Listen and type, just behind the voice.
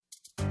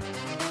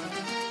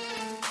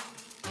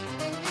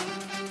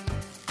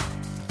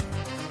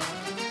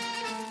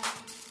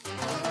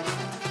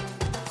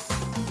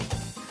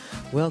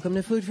Welcome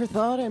to Food for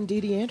Thought. I'm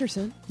Dee Dee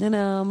Anderson. And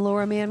I'm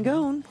Laura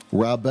Mangone.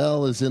 Rob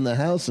Bell is in the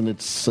house, and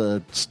it's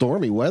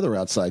stormy weather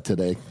outside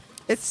today.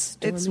 It's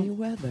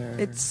weather.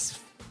 It's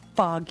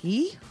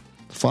foggy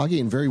Foggy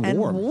and very and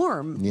warm.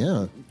 warm.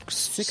 Yeah.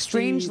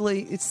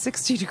 Strangely, it's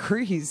 60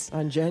 degrees.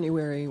 On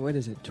January,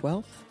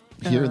 12th?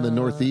 Here in the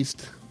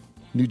Northeast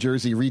New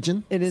Jersey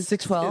region. It is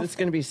 12. It's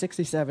going to be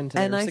 67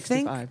 today, And or I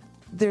 65. think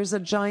there's a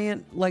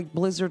giant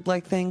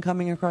blizzard-like thing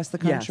coming across the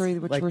country,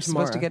 Yes, which like we're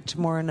supposed to tomorrow. get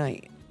tomorrow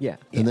night. Yeah.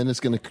 And then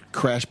it's going to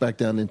crash back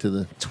down into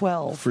the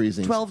 12.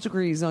 freezing. 12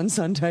 degrees on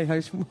Sunday,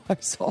 I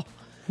saw.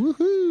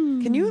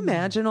 Woohoo! Can you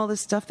imagine all this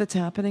stuff that's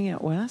happening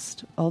out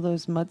west? All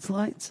those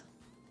mudslides?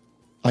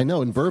 I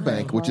know, in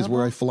Burbank, which is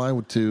where I fly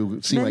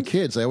to see my Men-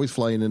 kids. I always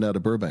fly in and out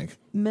of Burbank.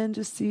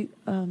 Mendocino,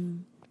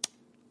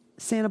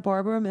 Santa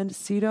Barbara,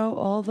 Mendocino,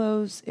 all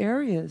those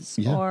areas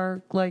Yeah.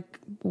 are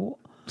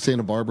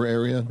Santa Barbara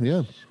area,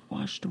 yeah.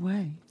 washed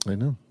away. I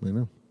know.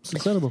 It's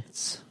incredible.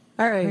 It's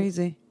All right.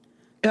 crazy.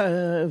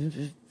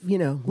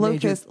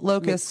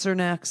 Locusts are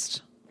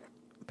next.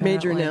 Major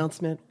apparently.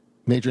 announcement.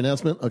 Major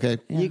announcement? Okay.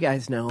 You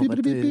guys know,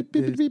 but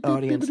the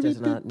audience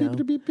does not know.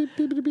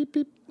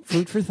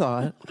 Food for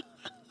Thought.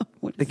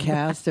 What The is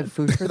cast of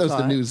Food for That was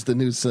Thought. the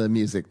news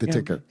music, the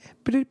ticker.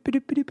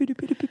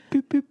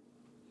 that?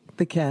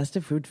 The cast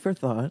of Food for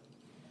Thought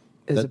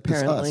is That's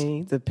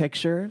apparently the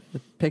picture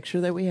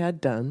that we had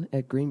done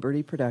at Green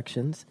Birdie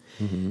Productions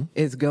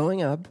is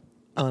going up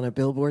on a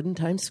billboard in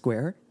Times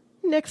Square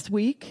next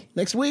week.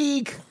 Next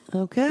week.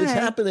 Okay. It's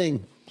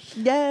happening.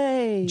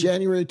 Yay!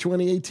 January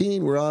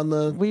 2018. We're on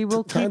the We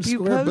will Times keep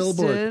you Square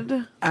posted.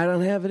 billboard. I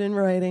don't have it in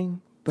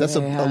writing. But That's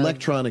I an have-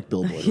 electronic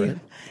billboard, right?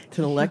 It's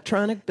an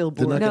electronic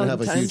billboard. They're not gonna No,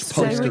 have a Times huge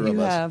Square. say poster what of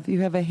you us. have. You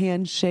have a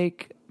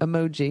handshake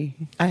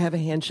emoji. I have a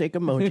handshake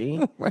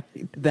emoji. Right.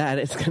 That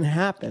is going to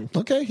happen.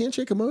 Okay,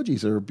 handshake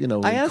emojis are, I in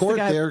asked the court,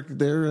 guy-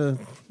 they're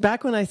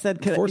Back when I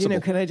said, Enforceable.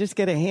 can I just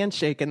get a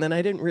handshake? And then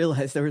I didn't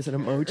realize there was an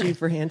emoji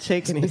for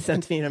handshake, and he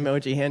sent me an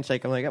emoji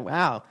handshake. I'm like, oh,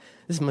 wow,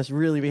 this must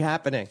really be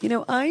happening.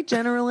 I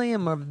generally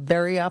am a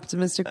very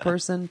optimistic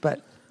person,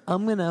 but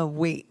I'm going to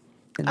wait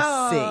and see.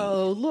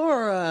 Oh,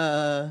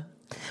 Laura.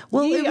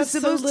 Well, You it have was so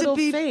supposed to little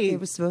be. faith. It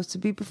was supposed to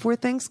be before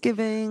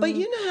Thanksgiving. But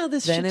you know how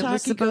this then it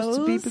was shiitake supposed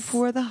to be goes?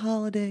 before the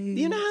holidays.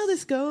 You know how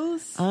this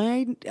goes?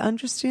 I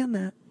understand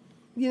that.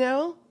 You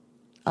know?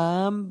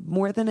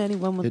 More than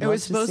anyone would It love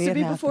was supposed see to it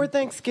be happen. before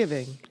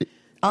Thanksgiving.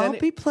 I'll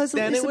be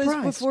pleasantly Then it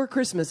surprised. was before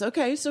Christmas.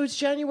 Okay, so it's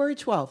January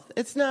 12th.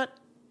 It's not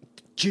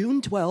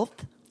June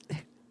 12th.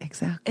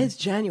 Exactly. It's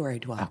January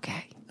 12th.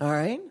 Okay. All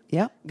right?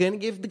 Yep. Going to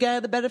give the guy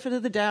the benefit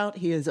of the doubt.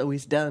 He has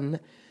always done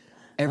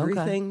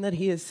everything that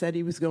he has said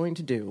he was going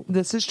to do.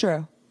 This is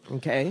true.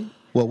 Okay?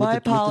 well, My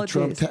with the Trump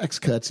apologies. tax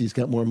cuts, he's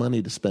got more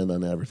money to spend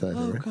on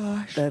advertising, right?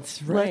 Gosh.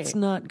 That's right. Let's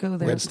not go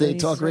there. Red State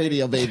please. Talk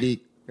Radio,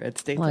 baby. Red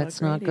State Let's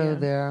Talk not Radio. go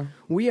there.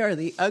 We are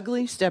the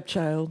ugly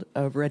stepchild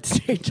of Red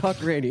State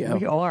Talk Radio.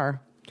 We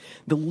are.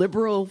 The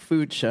liberal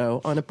food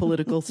show on a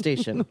political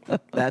station.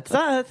 That's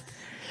us.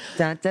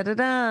 Da, da, da,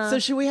 da. So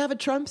should we have a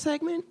Trump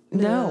segment?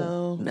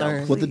 No. All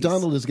right. Well, the Please.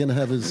 Donald is going to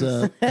have his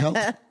health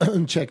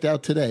checked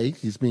out today.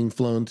 He's being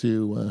flown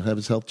to have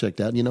his health checked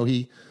out.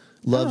 He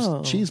loves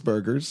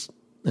cheeseburgers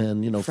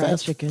and Fried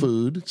fast chicken.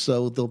 food,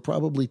 so they'll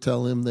probably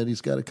tell him that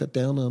he's got to cut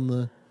down on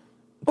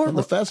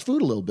the fast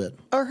food a little bit.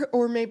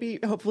 Or maybe,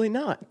 hopefully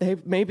not.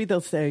 Maybe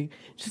they'll say,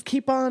 just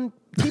keep on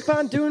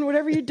doing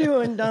whatever you're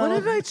doing, What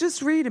Donald. did I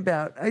just read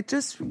about? I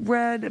just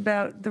read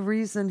about the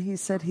reason he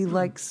said he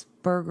likes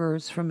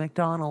burgers from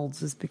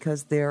McDonald's is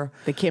because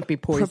They can't be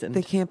poisoned.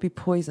 They can't be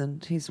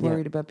poisoned. He's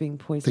worried about being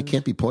They poisoned.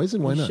 can't be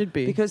poisoned. Why not? Should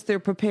be. Because they're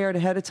prepared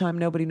ahead of time.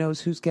 Nobody knows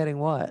who's getting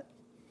what.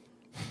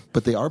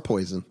 But they are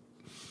poison.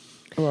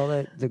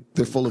 Well,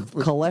 They're full of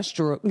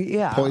cholesterol.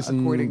 Yeah,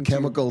 poison according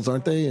chemicals,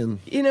 aren't they? And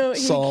He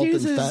salt and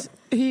accuses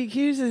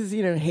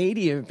fat.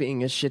 Haiti of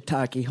being a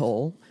shiitake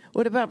hole.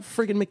 What about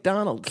friggin'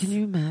 McDonald's? Can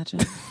you imagine?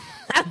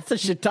 That's a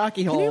shiitake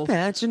Can you hole.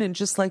 imagine in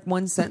just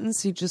one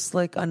sentence he just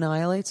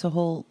annihilates a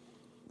whole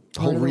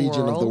part whole of the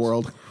region of the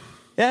world.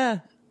 Yeah.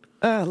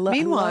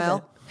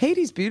 Meanwhile,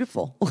 Haiti's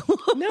beautiful.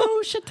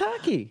 no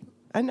shiitake.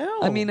 I know.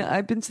 I mean,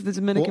 I've been to the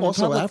Dominican Well,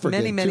 also Republic Africa,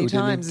 many, many too. Didn't he-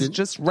 times. It's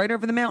just right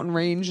over the mountain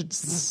range.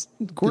 It's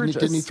gorgeous.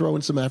 Didn't he throw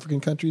in some African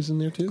countries in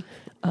there too?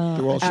 They're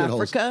all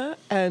shitholes. Africa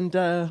and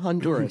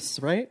Honduras,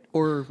 right?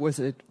 Or was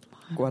it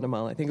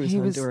Guatemala? I think it was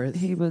Honduras.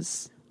 He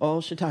was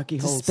all shiitake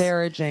holes.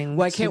 disparaging.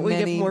 Why to can't we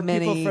many, get more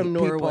people many from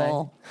Norway?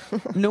 people.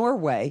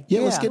 Norway.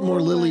 Yeah, let's get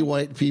more lily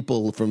white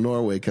people from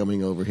Norway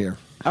coming over here.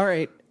 All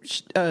right.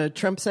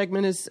 Trump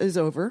segment is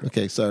over.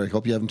 Okay, sorry.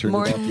 Hope you haven't turned it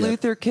off Martin yet.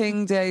 Luther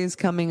King Day is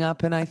coming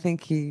up, and I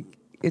think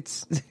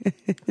it's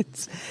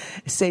it's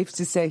safe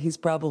to say he's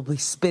probably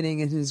spinning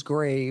in his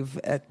grave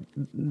at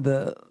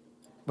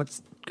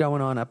what's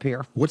going on up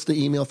here. What's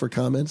the email for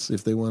comments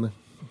if they want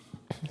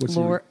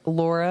to?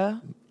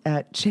 Laura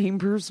at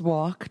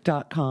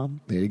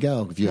chamberswalk.com. There you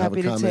go. If you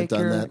Happy have a to comment take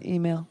on your that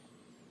email.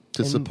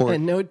 to support.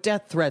 And no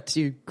death threats,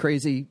 you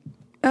crazy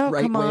Oh,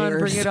 right come on, wingers.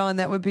 bring it on.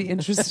 That would be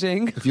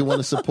interesting. If you want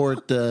to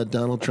support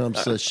Donald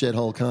Trump's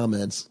shithole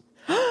comments,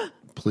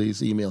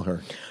 please email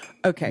her.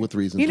 Okay. with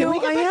reason. You to. know,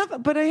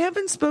 I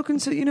haven't spoken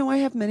to, I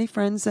have many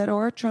friends that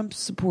are Trump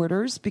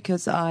supporters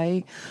because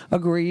I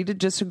agree to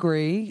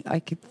disagree. I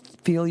could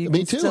feel you Me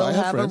can too. still I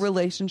have have a friends.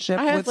 relationship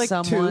I have with like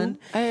someone. 2.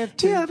 I have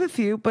 2. Yeah, I have a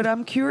few, but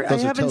I'm curious. I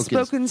Those are haven't tokens.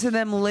 spoken to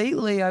them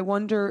lately. I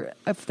wonder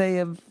if they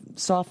have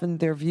softened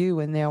their view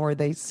and now are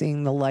they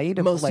seeing the light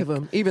of Most like, of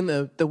them, even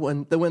the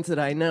ones that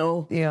I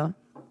know, Yeah.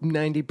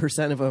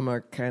 90% of them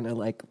are kind of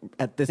like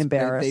at this point,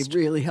 Embarrassed. they've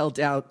really held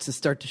out to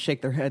start to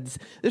shake their heads.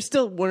 There's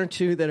still 1 or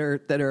 2 that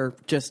are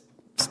just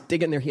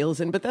digging their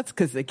heels in, but that's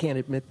because they can't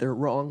admit they're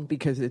wrong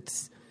because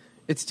it's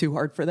too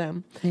hard for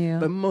them. Yeah.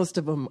 But most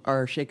of them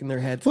are shaking their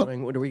heads,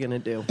 going, "What are we going to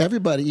do?"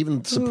 Everybody,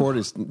 even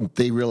supporters,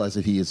 they realize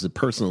that he's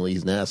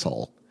an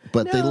asshole.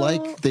 But they No,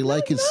 like his not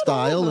all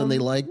style of and they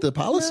them. like the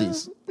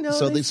policies, No,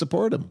 so they- they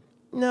support him.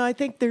 No, I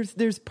think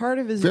there's part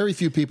of his. Very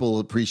few people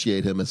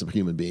appreciate him as a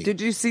human being.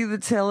 Did you see the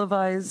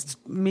televised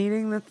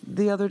meeting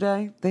the other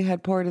day? They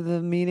had part of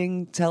the meeting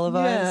Yeah,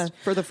 televised.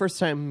 for the first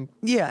time.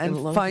 Yeah, and in a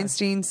long time.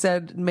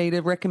 Feinstein made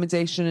a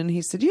recommendation, and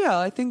he said, "Yeah,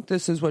 I think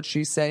this is what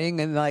she's saying."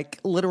 And like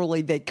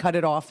literally, they cut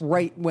it off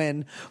right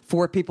when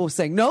 4 people were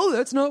saying, "No,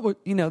 that's not what."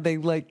 They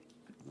like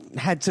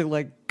had to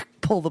like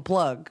pull the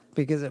plug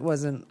because it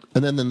wasn't.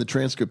 And then in the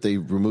transcript, they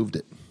removed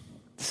it.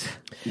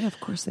 Yeah, of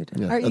course they did.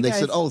 Yeah. Are you And they guys-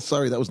 said, "Oh,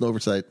 sorry, that was an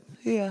oversight."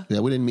 Yeah. Yeah,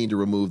 we didn't mean to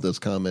remove those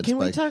comments. Can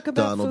by we talk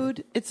about Donald.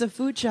 food? It's a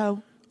food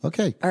show.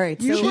 Okay. All right,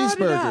 You so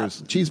brought it up.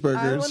 Cheeseburgers.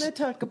 I want to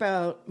talk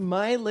about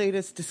my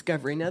latest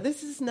discovery. Now,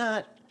 this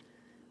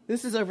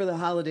is over the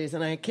holidays,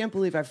 and I can't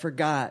believe I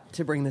forgot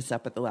to bring this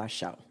up at the last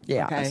show.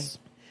 Yes. Okay.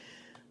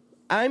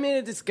 I made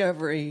a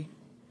discovery.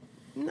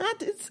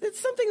 It's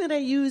something that I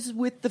use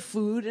with the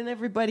food, and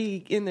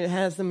everybody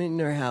has them in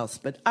their house.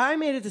 But I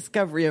made a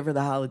discovery over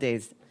the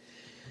holidays.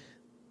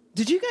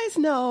 Did you guys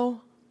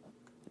know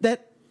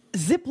that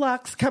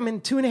Ziplocs come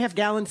in 2.5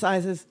 gallon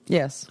sizes?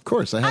 Yes. Of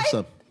course, I have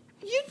some.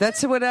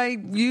 That's what I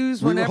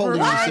use We were whenever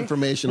holding this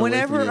information away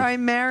whenever from you. I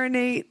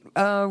marinate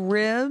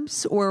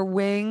ribs or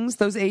wings.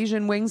 Those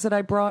Asian wings that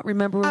I brought.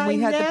 Remember when we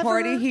had the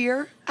party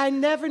here? I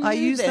never knew I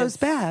use this. those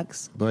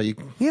bags. Well,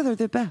 Yeah, they're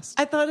the best.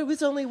 I thought it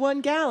was only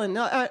 1 gallon.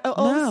 No,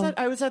 all of a No. sudden,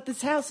 I was at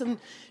this house, and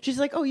she's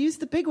like, "Oh, use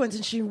the big ones,"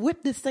 and she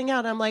whipped this thing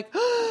out. I'm like,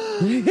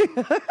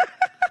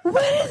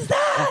 "What is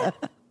that?"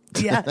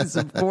 Yes,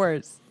 of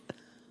course.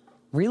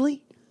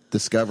 Really?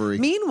 Discovery.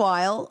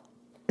 Meanwhile,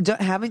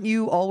 haven't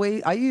you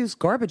always? I use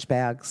garbage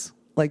bags.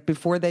 Like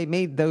before they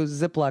made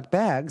those Ziploc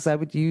bags, I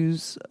would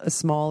use a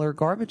smaller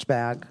garbage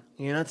bag.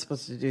 You're not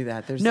supposed to do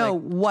that. There's No,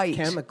 like white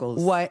chemicals.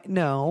 White,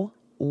 no,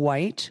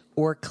 white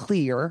or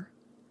clear.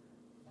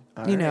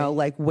 All You know, right.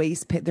 like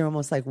waste. They're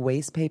almost like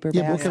waste paper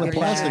Yeah, but bags. what kind of or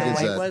plastic the is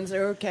white that? ones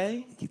are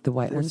okay. The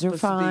white There's ones are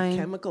supposed to be fine.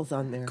 chemicals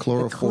on there. clear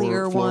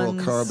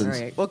ones. Chlorofluorocarbons.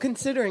 All right. Well,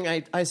 considering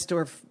I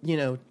store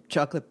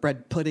chocolate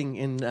bread pudding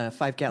in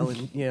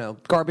 5-gallon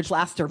Garbage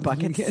plaster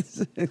buckets,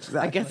 Yes, exactly.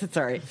 I guess it's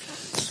all right.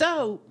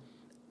 So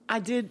I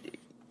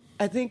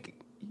think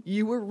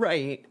you were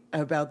right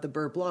about the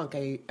Beurre Blanc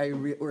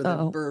or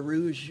the Beurre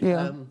Rouge.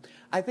 Yeah.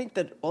 I think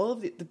that all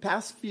of the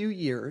past few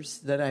years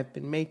that I've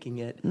been making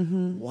it,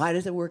 Mm-hmm. why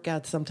does it work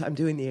out sometimes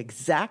doing the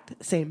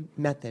exact same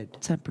method?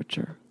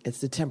 Temperature.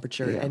 It's the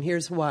temperature. Yeah. And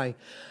here's why.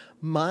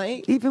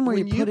 Even where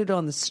when you put it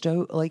on the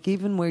stove, like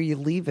even where you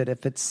leave it,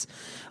 if it's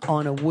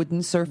on a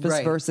wooden surface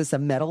Right. versus a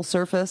metal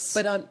surface.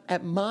 But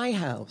at my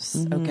house,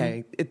 Mm-hmm.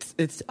 okay,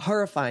 it's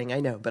horrifying, I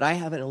know, but I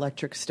have an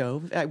electric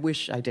stove. I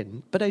wish I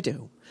didn't, but I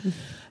do.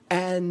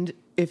 And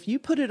if you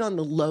put it on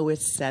the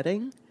lowest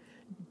setting,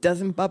 it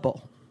doesn't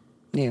bubble.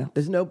 yeah.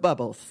 There's no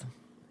bubbles.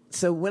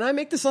 So when I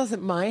make the sauce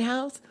at my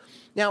house,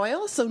 now I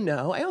also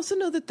know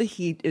that the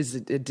heat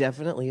is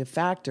definitely a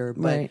factor,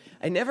 but Right.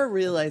 I never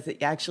realized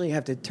that you actually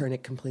have to turn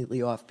it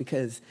completely off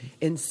because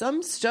in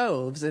some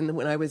stoves, and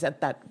when I was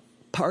at that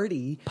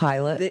party,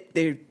 Pilot.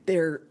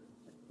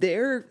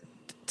 their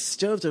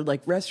stoves are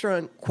like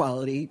restaurant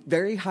quality,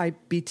 very high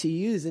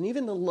BTUs, and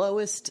even the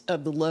lowest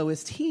of the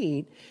lowest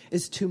heat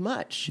is too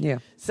much. Yeah.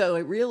 So I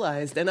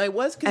realized, and I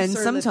was And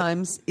concerned that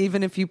sometimes,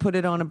 even if you put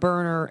it on a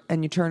burner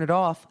and you turn it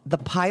off, the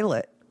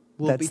pilot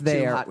Will that's be too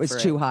there hot is for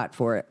too it. hot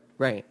for it.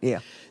 Right. Yeah.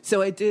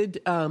 So I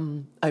did. I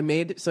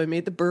made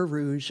the Beurre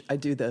Rouge. I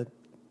do the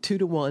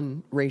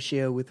 2-to-1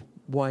 ratio with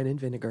wine and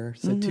vinegar.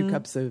 So 2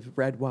 cups of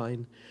red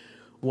wine,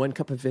 1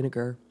 cup of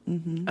vinegar.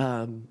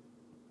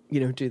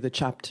 Do the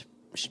chopped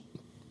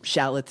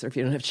shallots, or if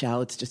you don't have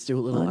shallots, just do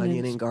a little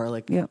onion and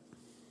garlic. Yep.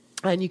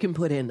 And you can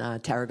put in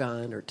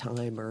tarragon or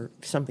thyme or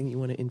something you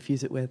want to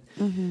infuse it with.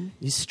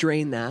 You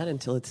strain that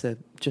until it's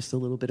just a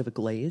little bit of a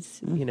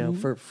glaze.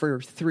 For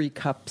 3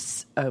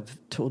 cups of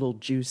total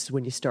juice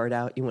when you start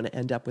out, you want to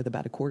end up with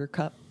about a 1/4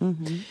 cup.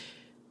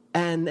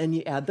 And then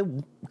you add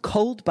the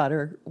cold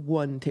butter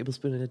 1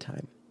 tablespoon at a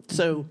time.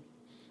 So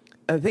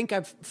I think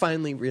I've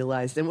finally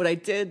realized, and what I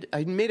did,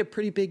 I made a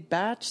pretty big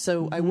batch.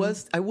 So I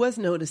was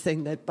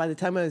noticing that by the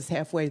time I was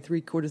halfway,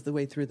 3/4 of the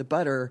way through the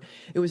butter,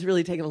 it was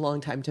really taking a long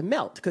time to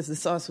melt because the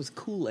sauce was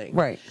cooling.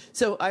 Right.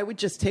 So I would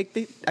just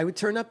I would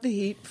turn up the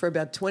heat for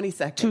about 20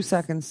 seconds. 2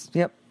 seconds.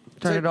 Yep.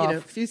 Turn it off. A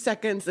few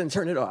seconds and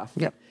turn it off.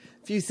 Yep.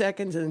 few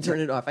seconds and then turn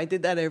it off. I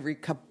did that every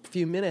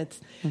few minutes,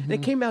 and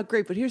it came out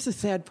great. But here's the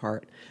sad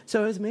part.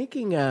 So I was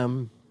making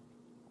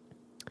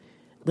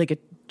like a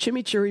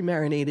chimichurri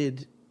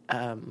marinated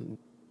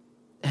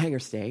hanger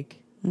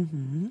steak,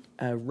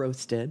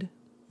 roasted,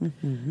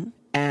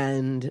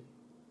 and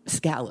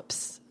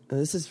scallops. Now,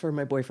 this is for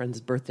my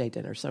boyfriend's birthday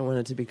dinner, so I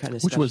wanted to be kind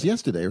of Which was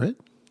yesterday, right?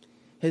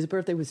 His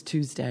birthday was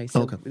Tuesday,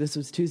 so Okay. this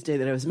was Tuesday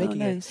that I was making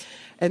nice. it.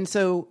 And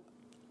so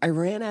I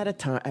ran out of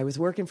time. I was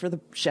working for the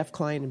chef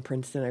client in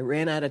Princeton. I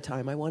ran out of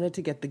time. I wanted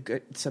to get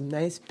some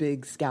nice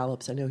big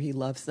scallops. I know he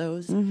loves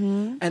those.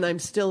 And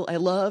I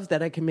love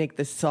that I can make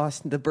this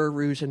sauce, the beurre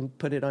rouge, and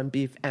put it on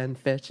beef and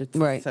fish. It's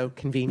Right. so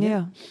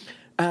convenient.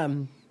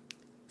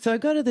 So I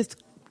go to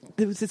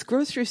there was this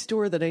grocery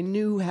store that I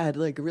knew had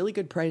like a really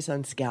good price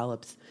on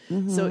scallops.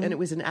 So, and it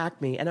was an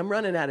Acme, and I'm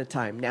running out of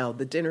time now.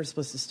 The dinner's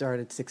supposed to start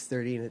at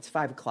 6:30, and it's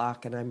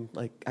 5:00, and I'm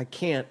like, I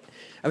can't.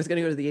 I was going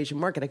to go to the Asian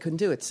market, I couldn't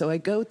do it. So I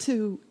go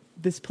to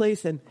this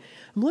place, and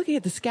I'm looking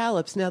at the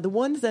scallops now. The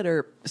ones that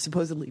are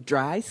supposedly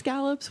dry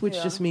scallops, which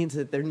just means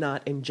that they're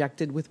not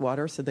injected with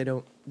water, so they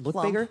don't look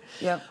Plump. bigger,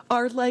 Yep.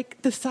 are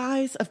like the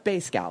size of bay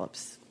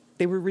scallops.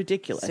 They were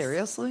ridiculous.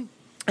 Seriously?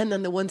 And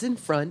then the ones in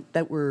front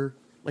that were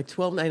like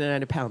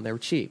 $12.99 a pound, they were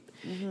cheap.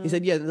 He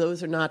said, yeah,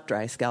 those are not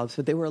dry scallops,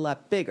 but they were a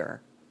lot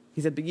bigger. He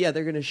said, but yeah,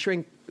 they're going to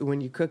shrink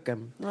when you cook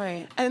them.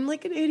 Right. And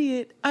like an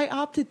idiot, I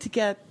opted to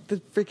get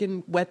the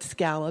freaking wet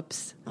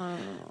scallops.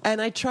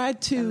 And I tried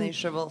to. And they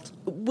shriveled.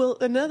 Well,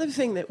 another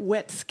thing that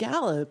wet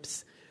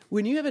scallops,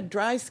 when you have a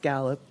dry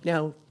scallop,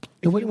 now,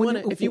 if you want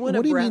to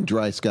what do you mean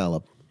dry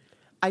scallop?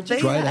 I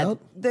just Dry it said,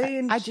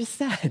 out? I just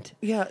said.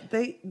 Yeah,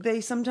 they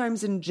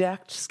sometimes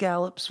inject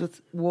scallops with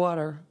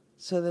water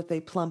so that they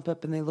plump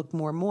up and they look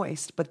more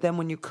moist. But then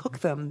when you cook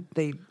them,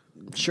 the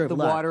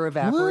Shrivel up. water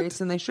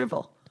evaporates and they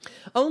shrivel.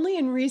 Only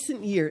in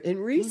recent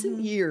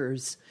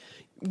years,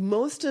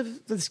 most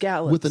of the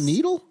scallops With a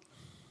needle?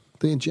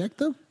 They inject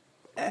them?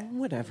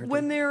 whatever.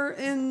 When they're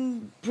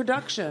in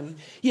production,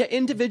 yeah,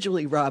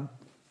 individually, Rob.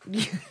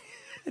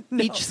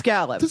 Each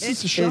scallop This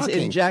is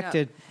shocking.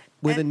 injected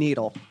with a And-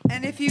 needle.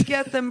 and if you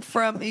get them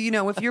from,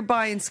 if you're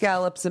buying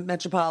scallops at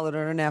Metropolitan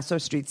or Nassau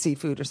Street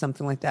Seafood or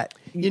something like that,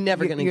 You're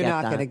never going to get that.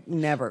 You're not going to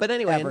never. But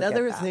anyway, ever get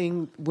another that.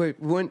 thing,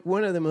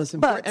 one of the most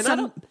important. But And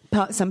I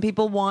don't. some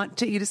people want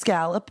to eat a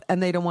scallop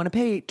and they don't want to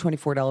pay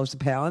 $24 a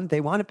pound.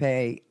 They want to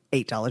pay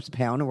 $8 a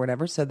pound or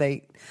whatever. So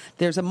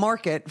there's a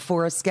market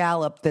for a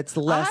scallop that's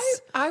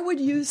less. I would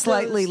use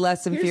slightly those-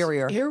 less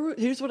inferior.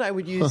 Here's what I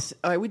would use.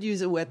 I would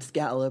use a wet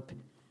scallop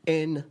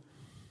in,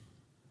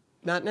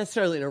 not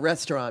necessarily in a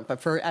restaurant,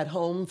 but at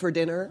home for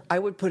dinner. I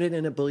would put it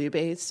in a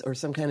bouillabaisse or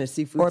some kind of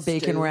seafood or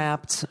bacon stew.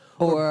 wrapped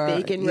or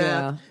bacon wrap,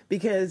 yeah.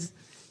 because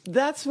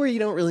that's where you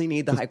don't really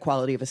need the high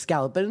quality of a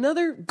scallop. But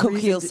another Coquille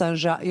reason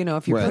Saint-Jacques,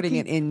 if you're Right. putting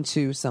it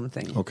into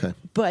something. Okay.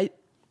 But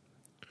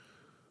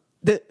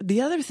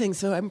the other thing,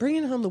 so I'm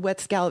bringing home the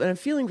wet scallop, and I'm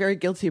feeling very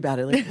guilty about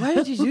it. Like, why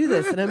did you do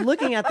this? And I'm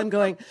looking at them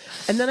going,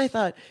 and then I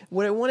thought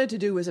what I wanted to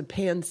do was a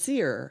pan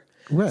sear.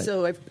 Right.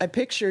 So I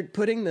pictured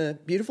putting the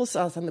beautiful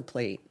sauce on the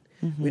plate.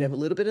 We'd have a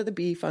little bit of the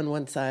beef on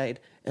one side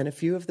and a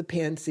few of the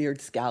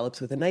pan-seared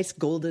scallops with a nice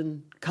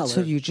golden color.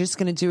 So you're just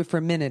going to do it for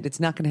a minute. It's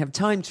not going to have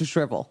time to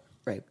shrivel.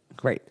 Right.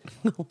 Great.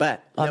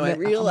 But no, I'm I with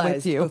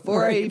realized you.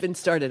 before I Right. even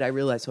started, I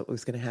realized what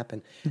was going to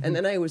happen. And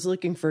then I was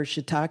looking for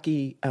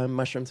shiitake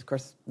mushrooms. Of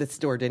course, the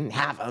store didn't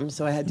have them,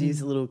 so I had to use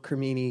a little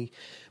cremini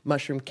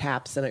mushroom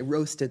caps, and I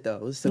roasted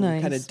those. So we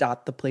Nice. kind of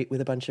dot the plate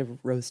with a bunch of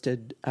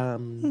roasted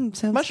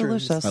Sounds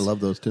mushrooms. delicious. I love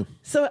those too.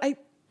 So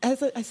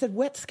as I said,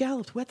 wet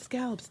scallops.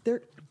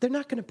 They're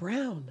not going to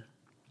brown.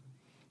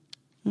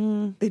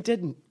 They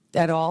didn't.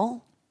 At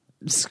all?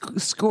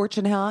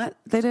 Scorching hot?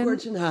 They didn't?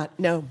 Scorching hot.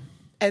 No.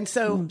 And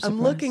so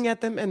I'm looking at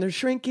them, and they're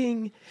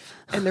shrinking,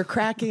 and they're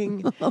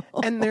cracking,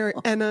 and they're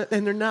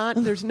not.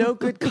 There's no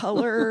good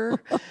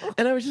color,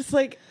 and I was just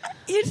like,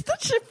 "You're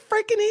such a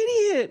freaking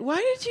idiot! Why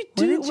did you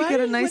do? didn't you get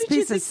a nice what did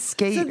you piece of think?"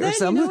 skate so or then,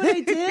 something? You know what I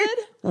did?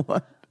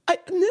 What?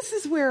 And this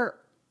is where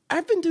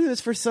I've been doing this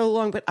for so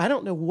long, but I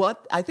don't know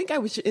what. I think I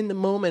was in the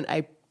moment.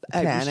 I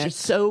was Panicked. just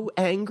so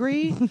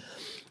angry.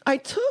 I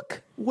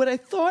took what I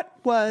thought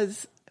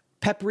was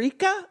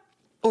paprika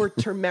or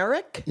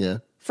turmeric. Yeah.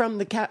 From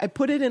the I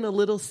put it in a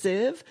little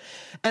sieve,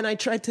 and I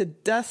tried to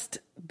dust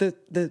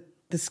the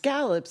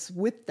scallops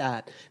with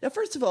that. Now,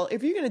 first of all,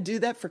 if you're going to do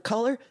that for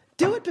color,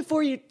 do it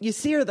before you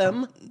sear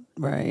them.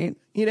 Right.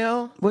 You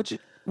know,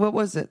 What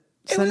was it?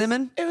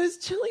 Cinnamon? It was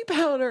chili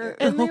powder,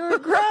 and they were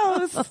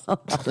gross.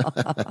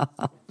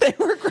 They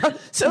were gross.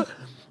 So,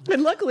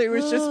 and luckily, it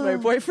was just my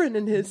boyfriend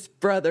and his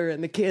brother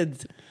and the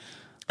kids.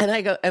 And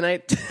I go, and I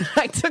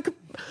took,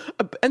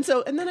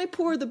 and then I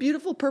pour the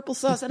beautiful purple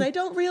sauce, and I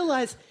don't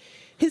realize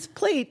his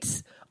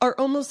plates are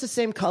almost the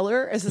same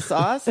color as the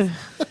sauce. So you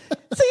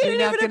You're didn't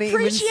not even gonna even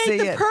appreciate see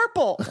the it.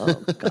 purple. Oh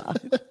God!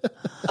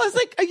 I was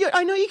like,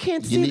 I know you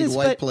can't see need this,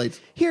 white but plates.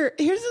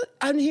 here's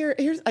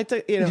I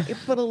took, you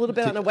put a little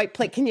bit on a white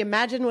plate. Can you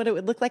imagine what it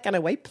would look like on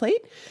a white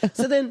plate?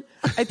 So then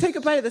I took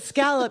a bite of the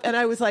scallop, and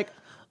I was like,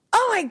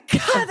 oh my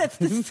God, that's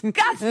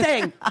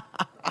disgusting.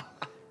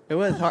 It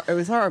was it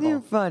was horrible.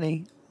 You're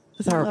funny. It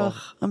was horrible.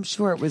 Ugh, I'm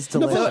sure it was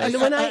No, delicious.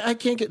 but I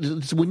can't get.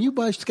 So when you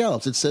buy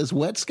scallops, it says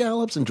wet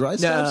scallops and dry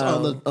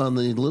scallops on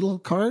the little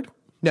card.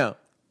 No,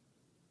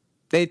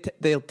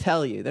 they'll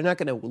tell you. They're not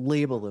going to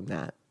label them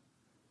that,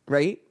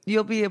 right?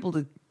 You'll be able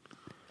to.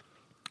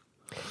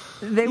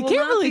 They You will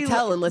can't not really be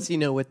tell unless you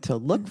know what to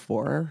look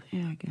for.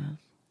 Yeah, I guess.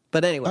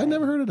 But anyway, I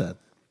never heard of that.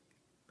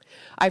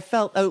 I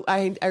felt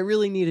I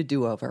really need a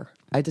do-over.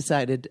 I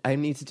decided I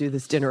need to do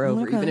this dinner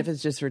over, Okay. even if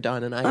it's just for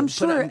Dawn and I. I'm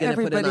sure going to put it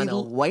everybody on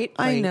a white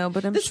plate. I know,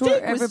 but I'm The sure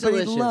steak was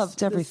everybody delicious.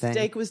 loved everything. The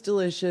steak was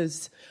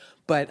delicious,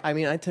 but I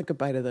mean, I took a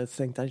bite of those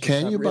things. I just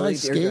Can thought, you really, buy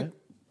skate Deirdre?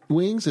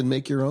 wings and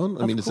make your own?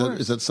 I mean,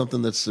 course. is that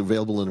something that's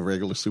available in a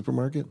regular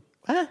supermarket?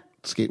 Huh?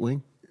 Skate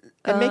wing?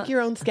 And make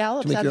your own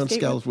scallops. To make out your of own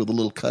skate scallops with a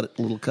little cut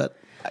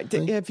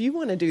thing? If you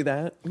want to do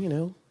that,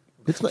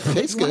 It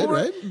tastes good,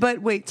 right?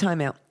 But wait,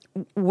 time out.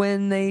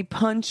 When they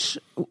punch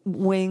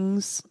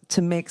wings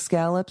to make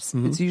scallops,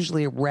 it's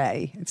usually a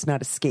ray. It's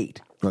not a skate.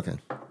 Okay.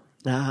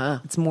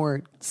 It's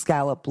more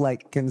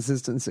scallop-like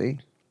consistency.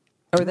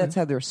 Or that's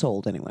how they're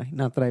sold anyway.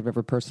 Not that I've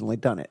ever personally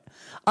done it.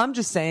 I'm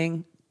just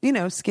saying,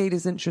 skate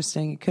is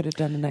interesting. You could have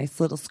done a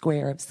nice little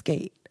square of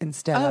skate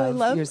instead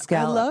of your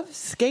scallop. I love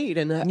skate,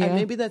 and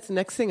maybe that's the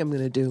next thing I'm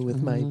going to do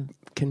with my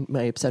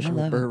obsession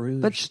with Beurre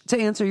Rouge. But to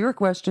answer your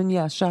question,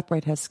 yes,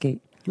 ShopRite has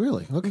skate.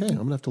 Really? Okay. I'm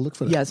going to have to look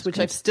for that. yes, which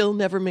I've still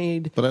never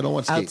made. But I don't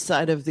want skate.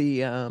 outside of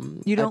the.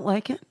 You don't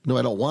like it? No,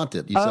 I don't want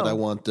it. You said I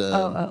want. You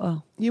I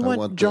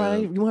want dry.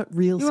 You want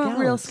real. You want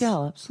real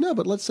scallops. No,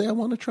 but let's say I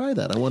want to try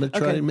that. I want to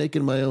try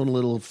making my own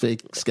little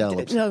fake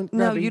scallops. No,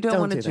 No, Robbie, you don't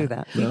want to do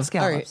that. Eat All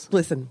scallops. right,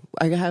 listen.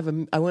 I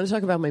want to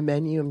talk about my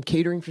menu. I'm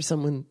catering for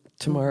someone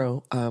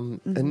tomorrow.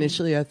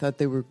 Initially, I thought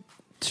they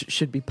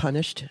should be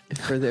punished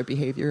for their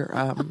behavior.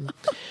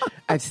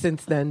 I've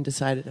since then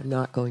decided I'm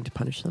not going to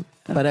punish them.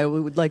 But I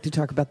would like to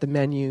talk about the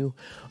menu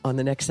on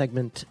the next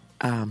segment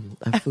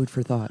of Food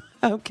for Thought.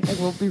 Okay,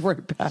 we'll be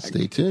right back.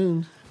 Stay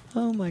tuned.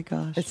 Oh my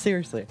gosh.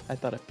 Seriously, I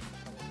thought it.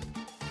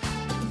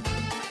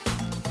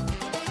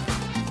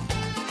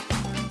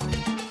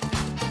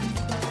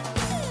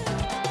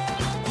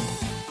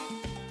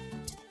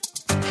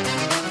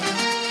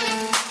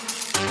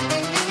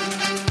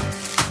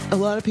 A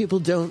lot of people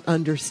don't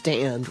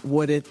understand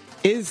what it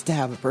is to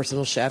have a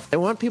personal chef. I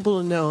want people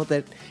to know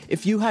that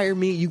if you hire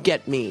me, you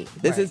get me.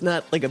 This is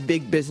not like a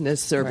big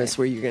business service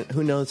where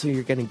who knows who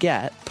you're going to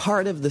get.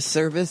 Part of the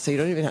service, so you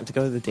don't even have to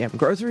go to the damn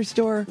grocery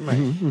store. Right.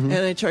 And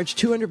I charge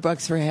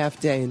 $200 for a half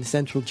day in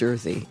Central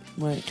Jersey.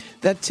 Right.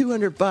 That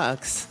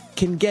 $200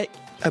 can get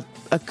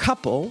a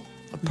couple,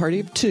 a party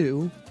of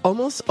two,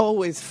 almost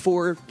always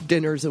 4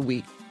 dinners a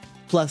week.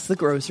 Plus the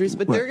groceries,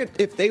 but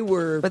if they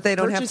were, but they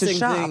don't have to purchasing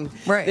shop,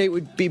 things, right? They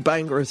would be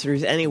buying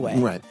groceries anyway,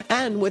 right?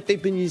 And what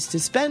they've been used to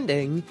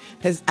spending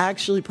has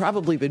actually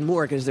probably been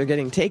more because they're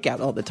getting takeout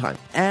all the time.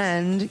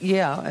 And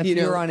if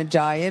you're on a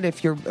diet,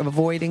 if you're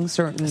avoiding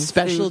certain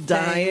special food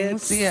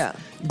diets, things,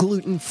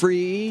 gluten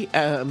free.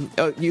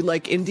 You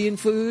like Indian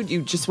food?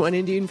 You just want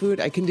Indian food?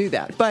 I can do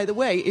that. By the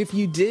way, if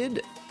you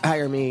did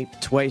hire me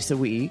twice a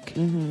week,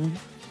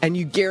 and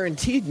you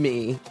guaranteed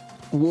me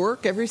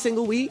work every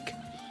single week.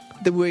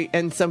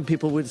 And some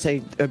people would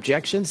say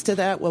objections to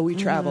that. Well, we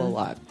travel a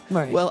lot.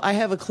 Right. Well, I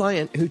have a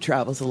client who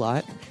travels a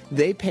lot.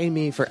 They pay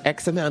me for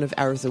X amount of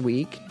hours a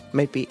week.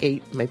 Might be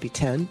 8, might be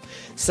 10.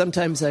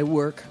 Sometimes I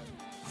work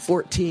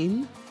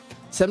 14.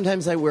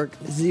 Sometimes I work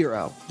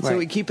 0. Right. So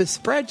we keep a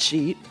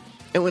spreadsheet.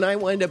 And when I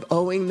wind up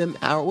owing them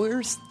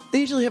hours,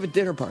 they usually have a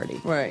dinner party.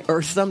 Right.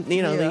 Or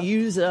something, they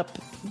use up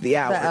the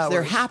hours.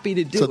 They're happy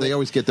to do it. So they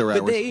always get their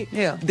But hours.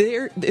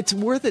 it's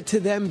worth it to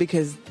them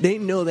because they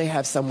know they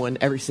have someone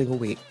every single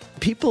week.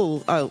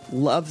 People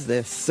love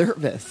this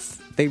service.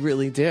 They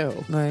really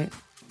do. Right.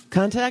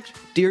 Contact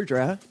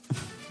Deirdre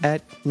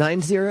at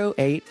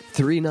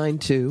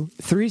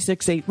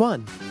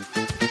 908-392-3681.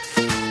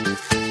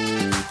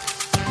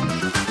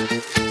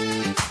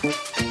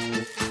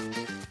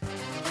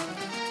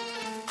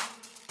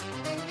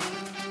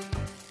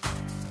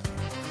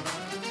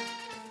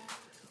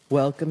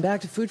 Welcome back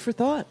to Food for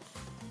Thought.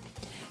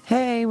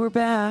 Hey, we're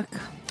back.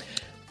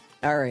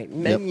 All right,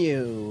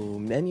 menu.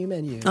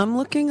 I'm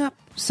looking up.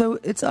 So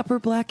it's Upper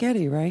Black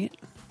Eddy, right?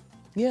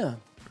 Yeah.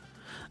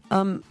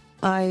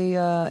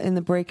 I in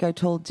the break I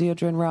told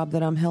Deirdre and Rob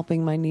that I'm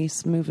helping my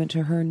niece move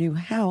into her new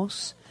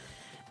house,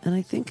 and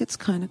I think it's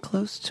kind of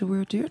close to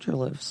where Deirdre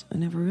lives. I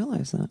never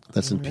realized that.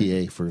 That's in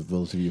PA for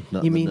those of you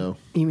not You in the mean know.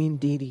 you mean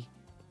Dee Dee?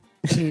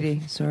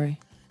 Dee, sorry.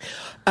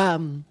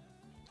 All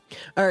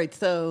right,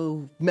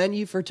 so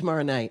menu for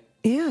tomorrow night.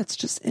 Yeah, it's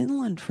just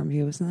inland from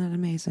you. Isn't that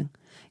amazing?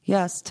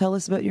 Yes, tell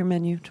us about your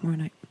menu tomorrow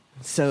night.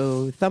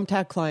 So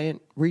Thumbtack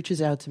client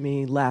reaches out to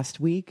me last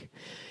week.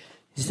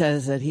 He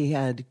says that he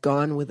had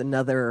gone with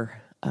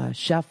another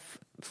chef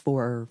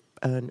for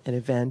an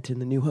event in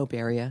the New Hope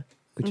area,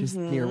 which is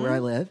near where I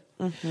live.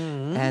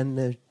 And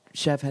the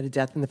chef had a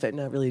death in the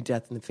family, not really a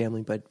death in the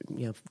family, but,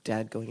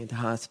 dad going into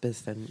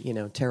hospice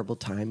and, terrible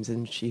times,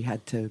 and she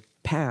had to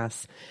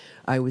pass.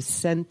 I was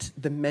sent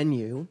the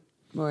menu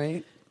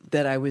Right.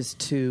 that I was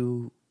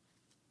to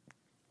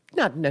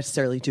not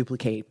necessarily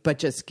duplicate, but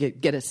just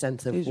get a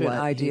sense of Gives you what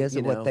ideas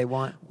of what they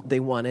want. They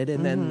wanted,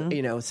 and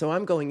then so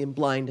I'm going in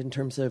blind in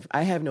terms of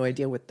I have no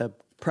idea what the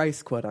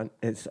price quote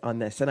is on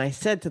this, and I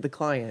said to the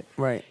client,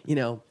 Right.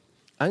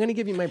 I'm going to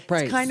give you my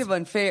price. It's kind of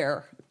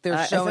unfair. They're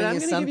I showing said, I'm you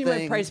going something. to give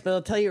you my price, but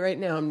I'll tell you right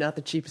now, I'm not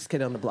the cheapest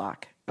kid on the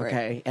block. Okay,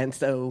 Right. and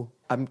so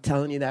I'm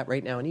telling you that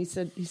right now. And he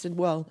said,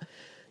 well,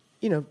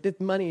 the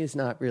money is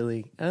not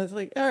really. I was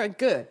like, all right,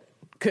 good,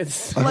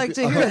 because I like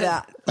to hear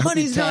that. I hope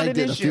you Money's not tagged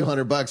an it a issue. few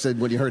 $100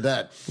 when you heard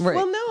that. Right.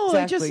 Well, no,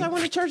 exactly. I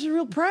want to charge the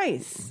real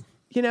price.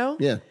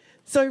 Yeah.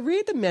 So I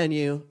read the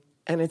menu,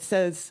 and it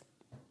says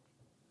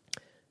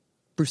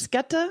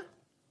bruschetta,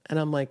 and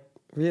I'm like,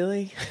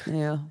 really?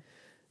 Yeah.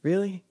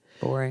 Really?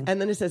 Boring. And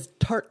then it says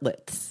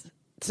tartlets.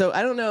 So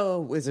I don't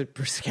know, is it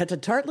bruschetta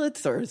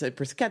tartlets or is it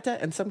bruschetta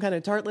and some kind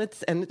of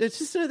tartlets? And it's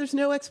just, there's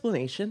no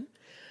explanation.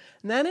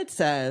 And then it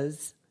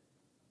says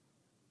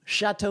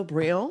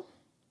Chateaubriand.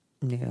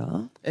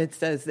 Yeah. It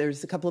says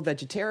there's a couple of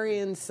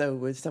vegetarians, so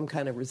with some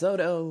kind of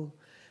risotto,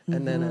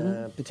 and then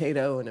a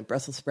potato and a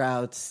Brussels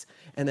sprouts.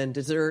 And then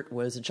dessert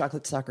was a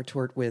chocolate soccer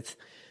torte with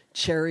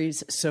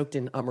cherries soaked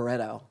in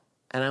amaretto.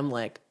 And I'm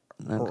like,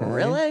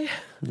 really?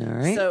 All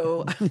right.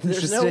 So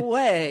there's no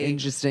way.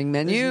 Interesting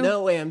menu. There's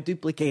no way I'm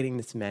duplicating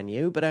this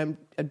menu, but I'm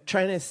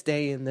trying to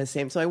stay in the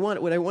same. So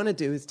what I want to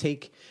do is all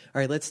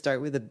right, let's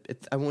start with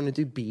I want to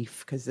do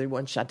beef because they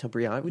want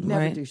Chateaubriand. I would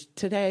never Right. do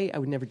today. I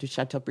would never do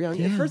Chateaubriand.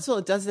 Yeah. First of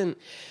all,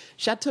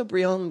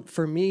 Chateaubriand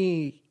for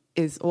me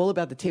is all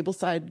about the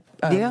tableside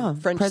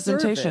French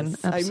presentation.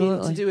 service. Absolutely.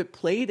 I mean, to do it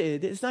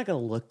plated, it's not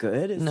going to look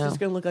good. It's No. just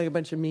going to look like a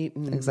bunch of meat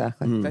and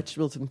Exactly.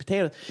 vegetables and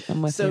potatoes.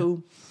 I'm with so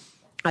you.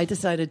 I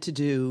decided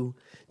to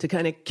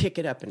kind of kick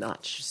it up a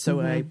notch.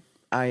 So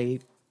I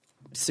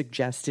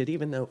suggested,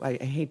 even though I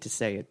hate to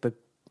say it, but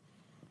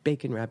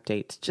bacon wrapped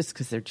dates just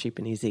because they're cheap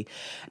and easy,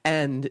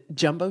 and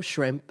jumbo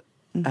shrimp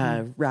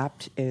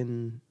wrapped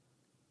in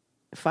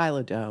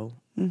phyllo dough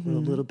with a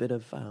little bit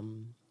of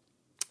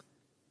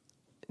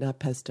not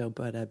pesto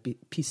but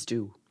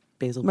pistou.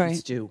 Basil Right.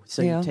 pistou.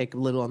 So Yeah. you take a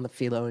little on the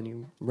phyllo and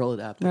you roll it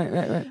up.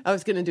 Right. I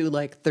was going to do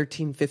like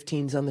 13,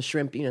 15s on the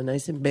shrimp,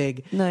 nice and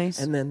big. Nice.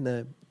 And then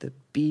the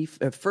beef,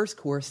 first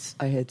course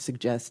I had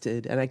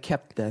suggested, and I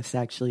kept this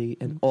actually,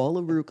 an all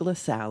arugula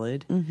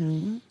salad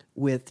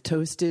with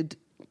toasted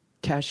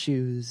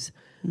cashews,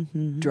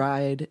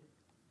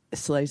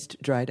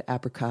 sliced dried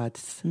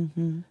apricots,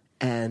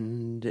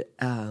 and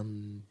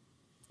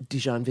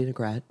Dijon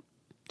vinaigrette.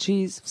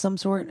 Cheese, some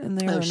sort in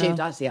there. or Shaved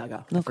no? Asiago.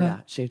 I Okay.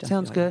 forgot. Shaved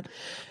Sounds Asiago. good.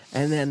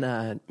 And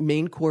then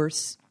main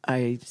course,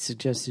 I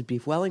suggested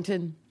beef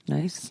Wellington.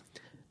 Nice.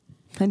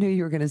 I knew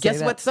you were going to say Guess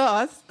that. what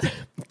sauce?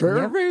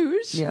 Beurre Yep.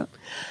 Rouge. Yeah.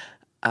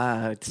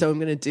 So I'm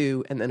going to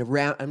do, and then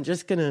I'm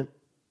just going to,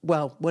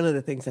 one of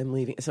the things I'm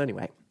leaving. So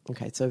anyway,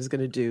 okay. So I was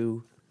going to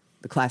do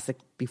the classic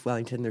beef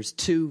Wellington. There's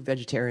 2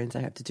 vegetarians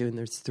I have to do, and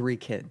there's 3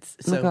 kids.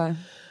 So Okay.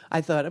 I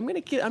thought I'm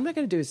not going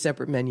to do a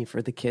separate menu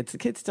for the kids. The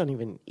kids don't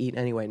even eat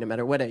anyway, no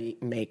matter what I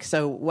make.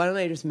 So why don't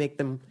I just make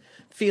them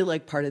feel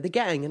like part of the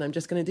gang? And I'm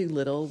just going to do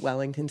little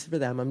Wellingtons for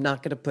them. I'm going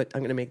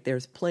to make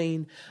theirs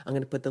plain. I'm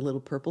going to put the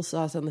little purple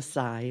sauce on the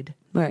side.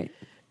 Right.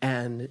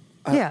 And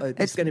Yeah,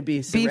 it's going to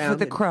be beef with the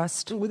surrounded-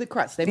 crust. With the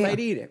crust, they Yeah. might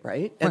eat it,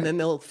 right? And Right. then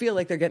they'll feel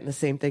like they're getting the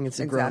same thing as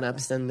the Exactly.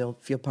 grown-ups, and they'll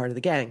feel part of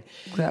the gang.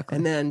 Exactly.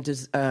 And then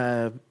just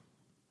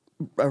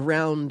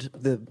around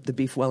the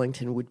beef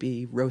Wellington would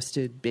be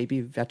roasted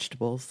baby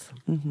vegetables,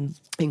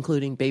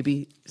 including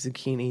baby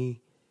zucchini,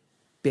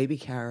 baby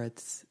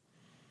carrots,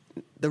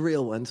 the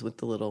real ones with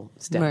the little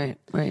stem,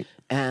 Right.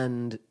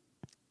 and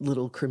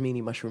little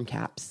cremini mushroom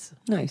caps.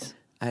 Nice.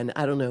 And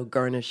I don't know,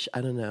 garnish,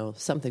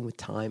 something with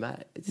thyme.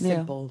 It's Yeah.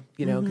 simple,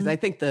 because I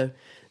think the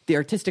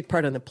artistic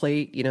part on the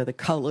plate, the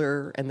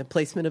color and the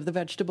placement of the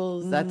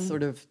vegetables, that's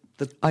sort of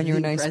On your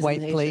the nice white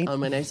presentation- plate. On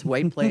my nice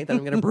white plate that I'm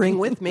going to bring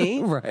with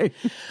me. Right.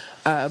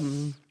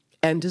 And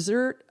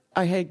dessert,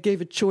 I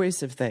gave a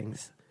choice of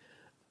things.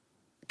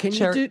 Can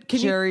you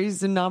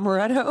Cherries and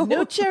amaretto?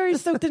 no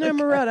cherries soaked in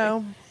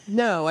amaretto.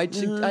 No, I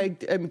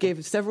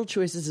gave several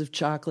choices of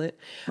chocolate.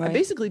 I Right.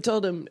 basically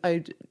told him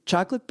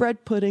chocolate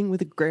bread pudding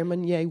with a Grand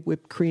Marnier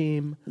whipped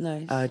cream,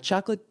 Nice.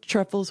 chocolate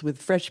truffles with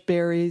fresh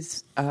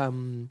berries,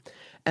 and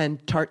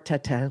tarte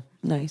tatin,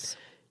 Nice.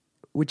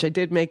 which I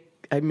did make.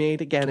 I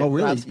made again at Oh,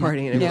 really? Bob's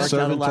party, and it Yeah. worked out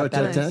a Serving lot tarte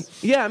better. tatin?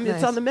 Yeah, I mean,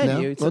 it's Nice. on the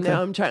menu, No? so Okay.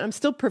 now I'm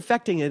still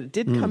perfecting it. It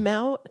did come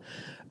out.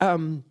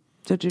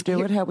 Did you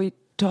do it how we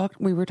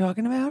were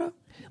talking about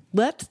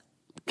it?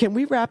 Can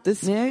we wrap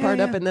this Yeah, part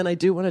yeah, up, yeah. and then I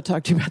do want to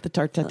talk to you about the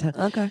tarte tatin.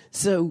 Okay.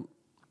 So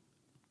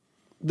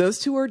those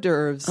 2 hors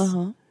d'oeuvres,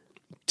 Uh-huh.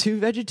 2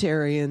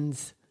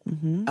 vegetarians,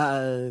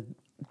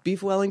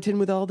 beef Wellington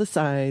with all the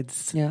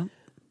sides, Yeah.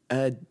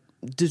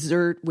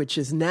 dessert, which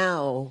is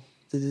now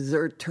the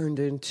dessert turned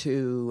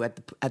into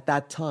at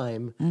that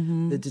time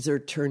the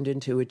dessert turned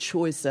into a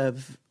choice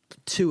of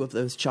 2 of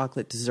those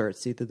chocolate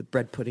desserts, either the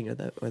bread pudding or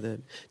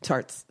the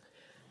tarts.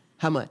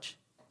 How much?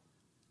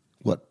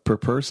 What, per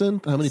person?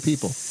 How many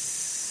people?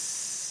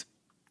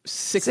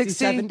 60,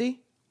 70?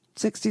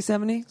 60,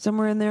 70,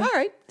 somewhere in there. All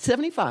right,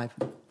 75.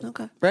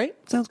 Okay. Right?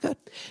 Sounds good.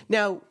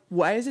 Now,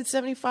 why is it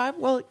 $75?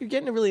 Well, you're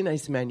getting a really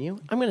nice menu.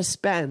 I'm going to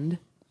spend,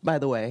 by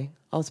the way,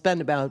 I'll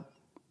spend about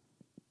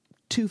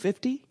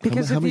 $250.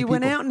 Because how if many you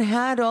went people? out and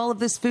had all of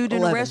this food in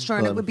 11. a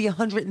restaurant, it would be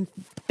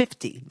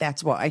 $150.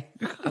 That's why.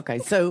 Okay,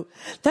 so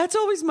That's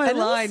always my And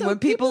line also when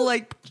people people-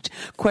 like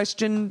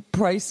question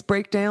price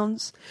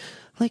breakdowns.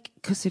 Like,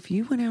 because if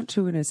you went out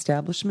to an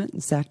establishment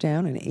and sat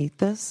down and ate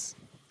this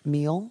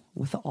meal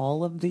with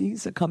all of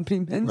these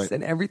accompaniments Right.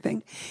 and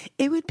everything,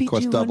 it would be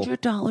Cost double.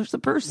 $200 a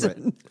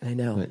person. I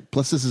know. Right.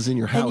 Plus, this is in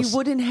your And house. you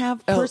wouldn't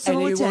have Oh, personal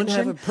and you won't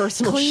attention. have a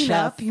personal clean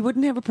chef. up. You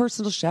wouldn't have a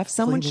personal chef.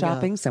 Someone Cleaning up.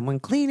 shopping, someone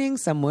cleaning,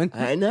 someone.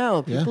 I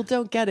know. People Yeah.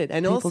 don't get it.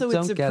 And People also it's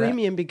don't a get it.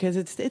 premium because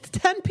it's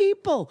 10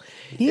 people.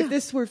 Yeah. If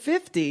this were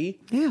 50,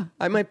 Yeah.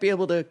 I might be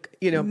able to,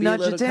 be Nudge a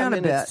little it down come a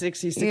in bit. at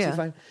 60, Yeah.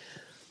 65.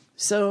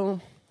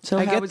 So how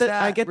I was get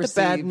that the bad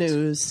received?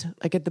 news.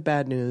 I get the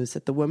bad news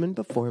that the woman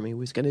before me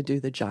was going to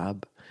do the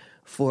job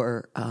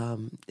for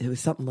it was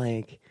something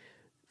like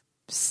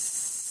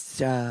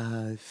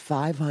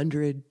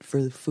 500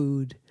 for the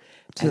food.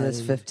 So that's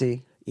and,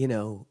 50.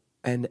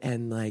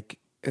 And like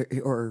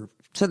or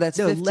So that's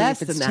no, 50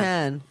 less if it's than that.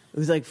 10. It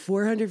was like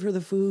 400 for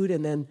the food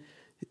and then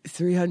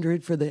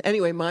 300 for the.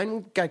 Anyway,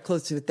 mine got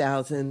close to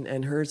 1,000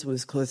 and hers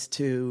was close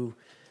to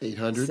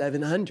 800?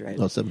 700.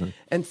 Oh, 700.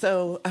 And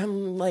so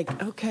I'm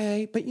like,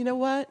 okay, but you know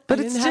what? But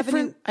I it's didn't have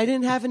different. I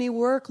didn't have any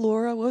work,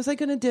 Laura. What was I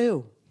going to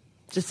do?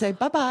 Just say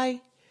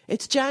bye-bye.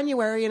 It's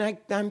January and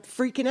I'm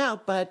freaking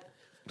out, but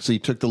So you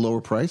took the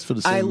lower price for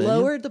the same I menu?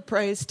 lowered the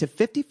price to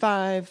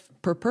 $55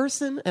 per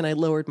person and I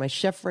lowered my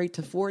chef rate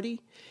to $40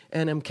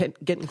 and I'm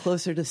getting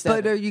closer to $7.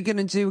 But are you going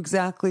to do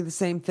exactly the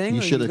same thing?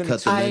 You or are should have gonna-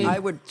 cut the menu. I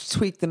would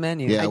tweak the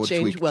menu. Yeah. I I would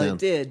changed, tweak well, down. it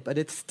did, but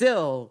it's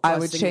still I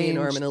would costing me an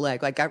arm change- and a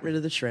leg. Like, got rid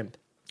of the shrimp.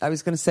 I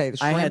was going to say the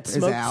I shrimp had is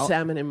smoked out.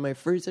 salmon in my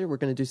freezer. We're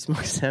going to do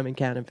smoked salmon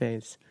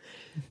canapes.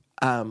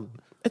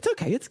 It's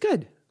okay. It's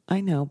good.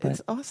 I know, but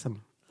It's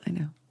awesome. I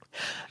know.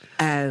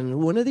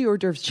 And one of the hors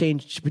d'oeuvres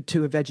changed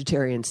to a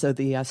vegetarian. So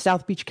the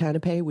South Beach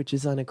Canapé, which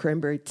is on a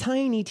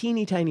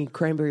teeny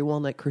cranberry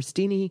walnut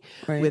crostini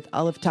Right. with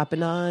olive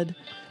tapenade,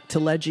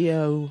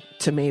 taleggio,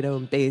 tomato,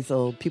 and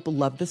basil. People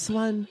love this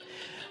one.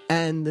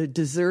 And the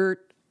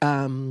dessert,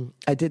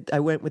 I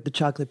went with the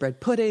chocolate bread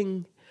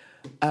pudding.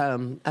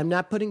 I'm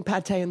not putting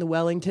pate in the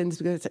Wellingtons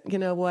because you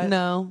know what?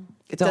 No,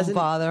 It don't doesn't-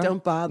 bother.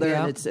 Don't bother.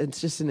 Yeah. And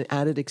it's just an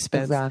added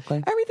expense.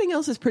 Exactly. Everything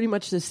else is pretty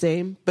much the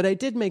same, but I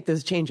did make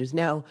those changes.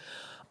 Now,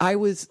 I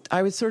was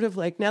sort of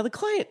like, now the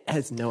client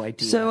has no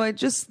idea. So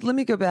let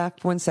me go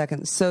back 1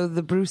 second. So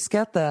the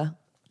bruschetta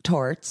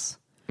tarts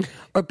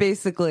are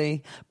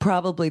basically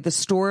probably the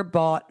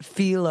store-bought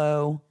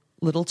phyllo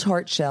little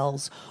tart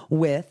shells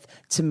with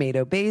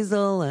tomato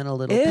basil and a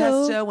little Ew.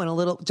 pesto and a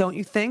little, don't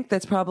you think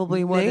that's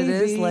probably what it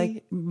is? Maybe.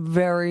 Like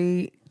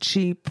very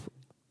cheap.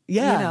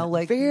 Yeah,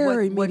 like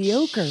very what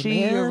mediocre,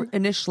 she man.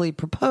 initially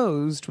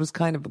proposed was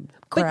kind of a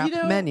crap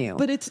menu.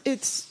 But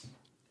it's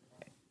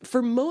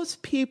for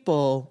most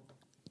people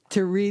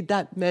to read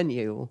that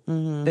menu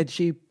Mm-hmm. that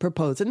she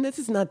proposed, and this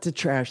is not to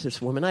trash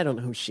this woman. I don't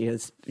know who she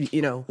is,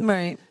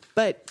 Right.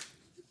 But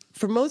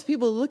for most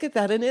people to look at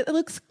that and it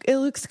looks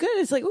good.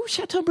 It's like, oh,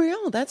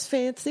 Chateaubriand, that's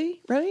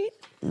fancy, right?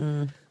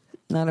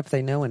 Not if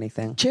they know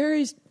anything.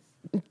 Cherries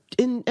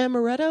in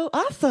amaretto,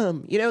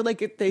 awesome.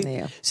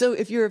 Yeah. So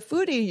if you're a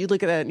foodie, you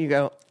look at that and you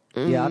go,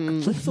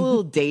 Yuck. it's a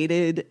little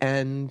dated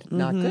and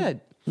not good.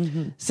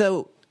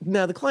 So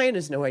now the client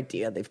has no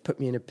idea. They've put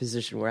me in a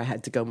position where I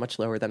had to go much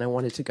lower than I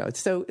wanted to go.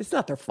 So it's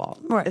not their fault.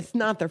 Right. It's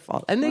not their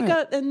fault. And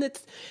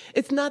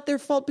it's not their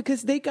fault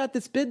because they got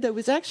this bid that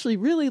was actually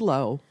really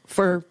low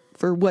for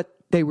what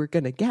they were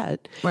going to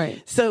get.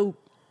 Right. So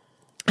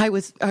I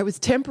was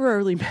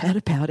temporarily mad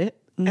about it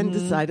and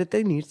decided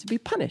they needed to be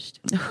punished.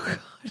 Oh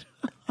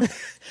God.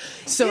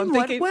 So In I'm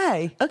what thinking,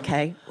 way?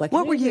 Okay,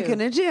 What were you going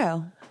to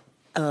do?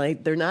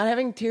 They're not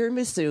having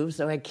tiramisu,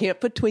 so I can't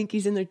put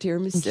Twinkies in their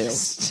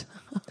tiramisu.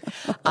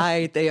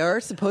 They are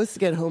supposed to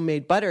get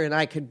homemade butter, and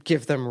I could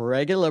give them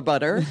regular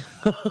butter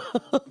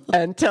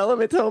and tell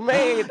them it's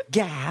homemade.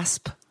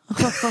 Gasp.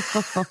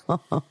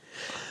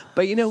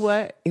 But you know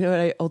what? You know what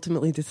I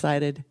ultimately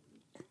decided?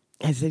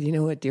 I said, you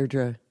know what,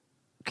 Deirdre?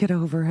 Get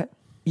over it.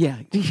 Yeah,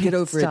 get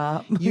over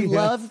Stop. it. You Yeah.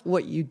 love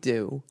what you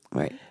do.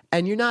 Right.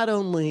 And you're not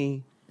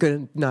only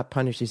going to not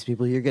punish these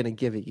people, you're going to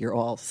give it your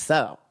all.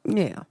 So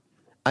Yeah.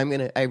 I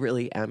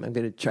really am. I'm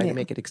going to try Yeah. to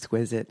make it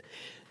exquisite.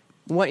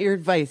 Want your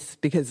advice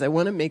because I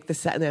want to make the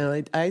salad.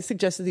 Now, I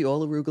suggested the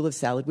all arugula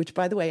salad, which,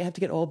 by the way, I have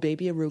to get all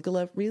baby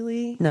arugula.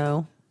 Really?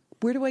 No.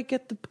 Where do I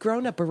get the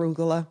grown up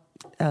arugula?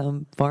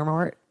 Farm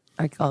Art.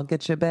 I'll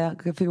get you a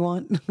bag if you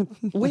want.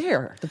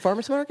 Where? The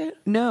farmer's market?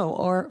 No,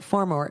 or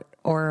Farm Art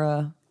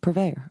or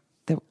Purveyor.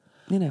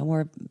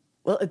 Or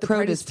Well, at the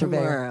Produce produce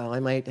purveyor. tomorrow, I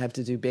might have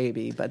to do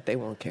baby, but they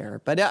won't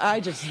care. But I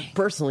just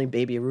personally,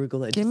 baby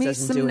arugula. give just me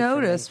doesn't some do it for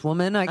notice, me.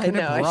 woman. I could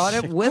know, have I brought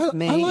it should. with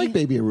me. I like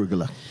baby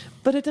arugula.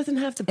 But it doesn't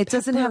have the. It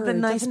doesn't have the pepper.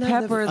 It nice doesn't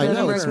have pepper the I that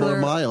know, it's more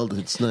regular- mild.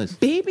 It's nice.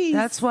 babies.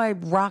 That's why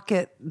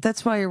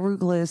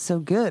arugula is so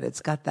good.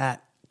 It's got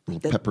that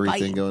little peppery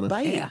thing going on.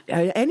 Bite. Yeah.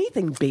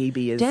 Anything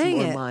baby is Dang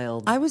more it.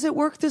 mild. I was at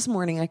work this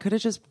morning. I could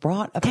have just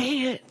brought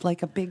Dang it.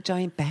 like a big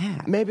giant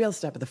bag. Maybe I'll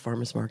stop at the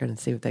farmer's market and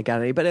see if they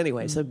got any. But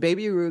anyway, so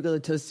baby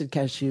arugula, toasted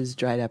cashews,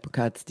 dried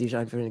apricots,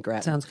 Dijon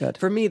vinaigrette. Sounds good.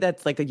 For me,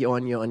 that's like a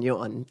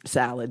yawn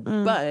salad.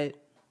 But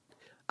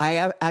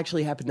I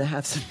actually happen to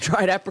have some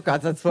dried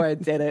apricots. That's why I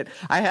did it.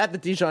 I had the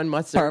Dijon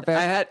mustard. Perfect.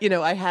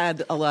 I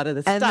had a lot of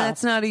the And stuff.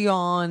 that's not a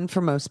yawn for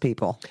most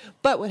people.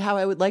 But how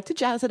I would like to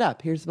jazz it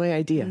up. Here's my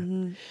idea.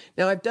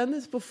 Now, I've done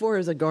this before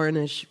as a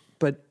garnish,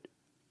 but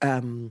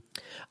I'm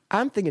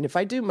thinking if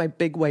I do my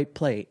big white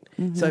plate,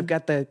 so I've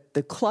got the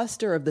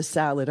cluster of the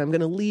salad, I'm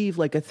going to leave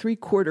like a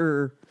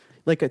 3/4,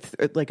 like a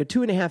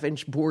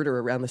 2.5-inch border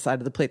around the side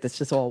of the plate that's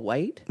just all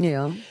white.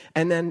 Yeah.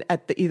 And then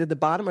at either the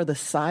bottom or the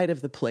side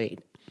of the plate,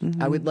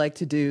 I would like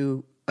to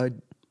do a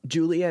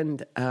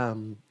julienne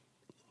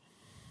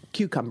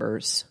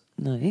cucumbers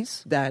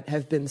Nice. that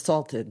have been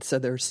salted, so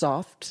they're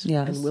soft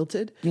Yes. and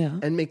wilted, Yeah.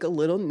 and make a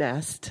little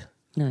nest,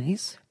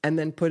 Nice. and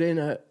then put in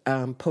a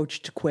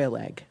poached quail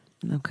egg.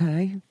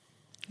 Okay.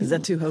 Is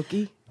that too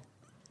hokey?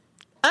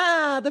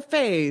 The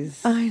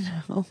phase. I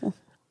know.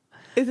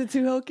 Is it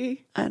too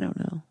hokey? I don't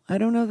know. I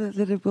don't know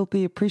that it will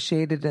be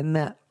appreciated in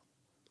that.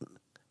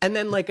 And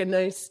then like a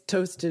nice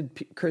toasted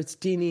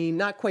crostini,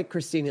 not quite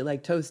crostini,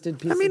 like toasted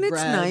piece I mean, of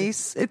it's bread.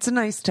 nice. It's a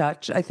nice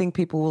touch. I think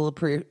people will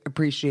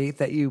appreciate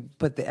that you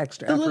put the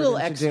extra A effort little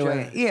into extra. doing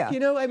it. Yeah.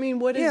 You know, I mean,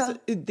 what is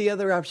Yeah. the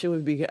other option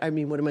would be, I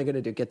mean, what am I going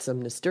to do? Get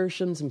some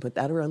nasturtiums and put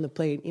that around the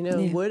plate? You know,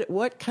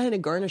 what kind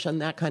of garnish on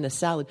that kind of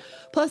salad?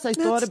 Plus, I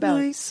thought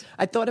nice.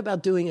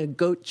 about doing a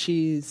goat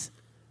cheese,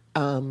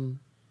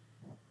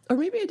 or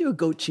maybe I do a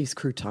goat cheese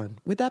crouton.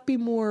 Would that be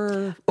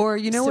more? Or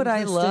you know what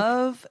I simplistic?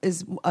 love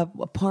is a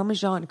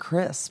Parmesan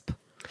crisp.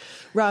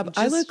 Rob,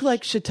 I Just- look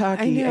like shiitake, I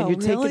know, and you're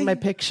really? taking my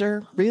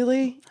picture.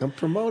 Really? I'm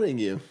promoting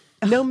you.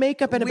 No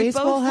makeup and a We both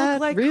baseball look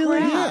hat. like Really?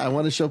 crap. Yeah, I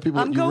want to show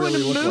people I'm what you going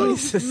really to look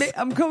move. like.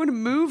 I'm going to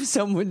move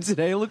someone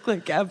today. I look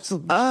like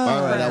absolute.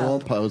 All right, I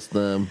won't post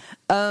them.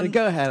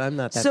 Go ahead. I'm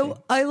not that. So big.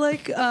 I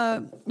like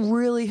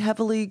really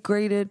heavily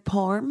grated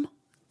parm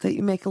that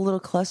you make a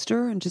little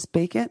cluster and just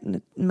bake it, and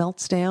it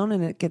melts down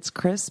and it gets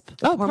crisp.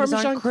 Oh,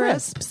 Parmesan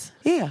crisps.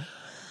 Yeah,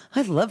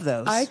 I love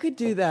those. I could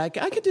do that.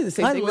 I could do the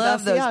same I thing love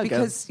with those Asiago.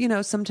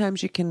 because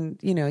sometimes you can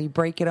you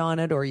break it on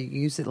it or you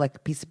use it like a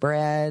piece of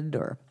bread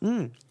or.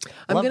 I'm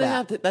gonna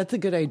have to. That's a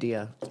good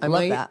idea. I Love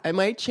might. that. I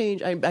might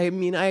change. I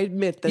mean, I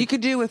admit that You could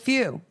do a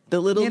few.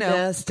 the little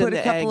nest put and a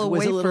the couple egg of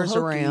was a little wafers hokey,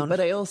 around. but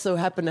I also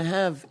happen to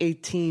have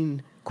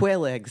 18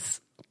 quail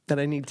eggs that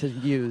I need to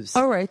use.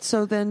 All right,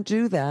 so then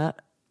do that.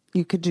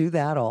 You could do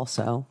that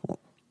also.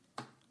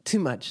 Too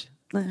much.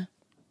 Eh.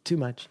 Too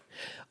much.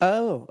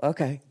 Oh,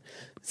 okay.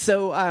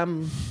 So,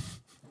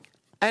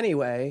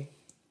 anyway.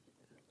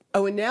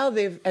 Oh, and now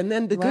and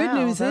then the good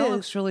Wow, news that is,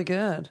 looks really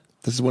good.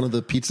 This is one of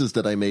the pizzas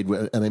that I made,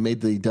 and I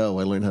made the dough.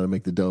 I learned how to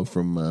make the dough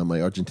from my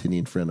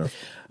Argentinian friend.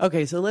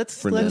 okay, so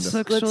let's Fernando. let's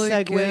Looks really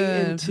segue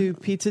good. into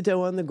pizza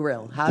dough on the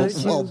grill. How did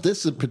you? Well,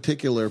 this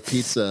particular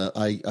pizza,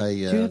 I Do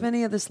you have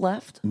any of this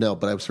left? no,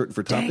 but I was certain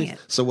for Dang toppings. it.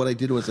 So what I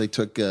did was I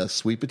took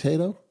sweet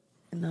potato.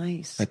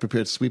 Nice. I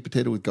prepared sweet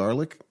potato with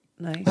garlic.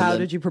 Nice. How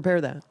did you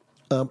prepare that?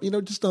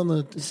 Just on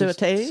the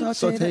Sauteed?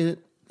 sauteed it.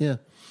 Yeah,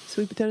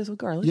 Sweet potatoes with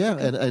garlic. yeah,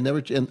 and I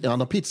never and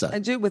on a pizza. I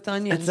do it with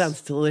onions. That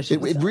sounds delicious.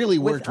 It really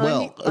With worked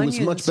well. It was onions,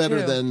 much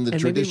better too. than the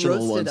And maybe traditional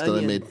roasted ones that I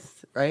made.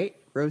 onions, right?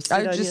 Roasted I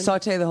onions. just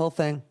saute the whole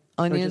thing.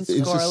 Onions, It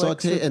was garlic, a saute,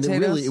 sweet and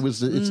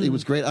potatoes. it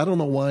was great. I don't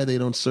know why they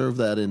don't serve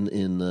that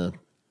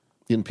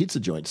in pizza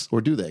joints, or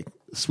do they?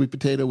 Sweet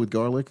potato with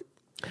garlic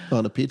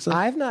on a pizza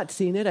I've not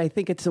seen it. I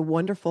think it's a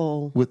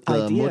wonderful with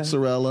idea.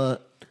 mozzarella.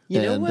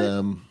 You know and,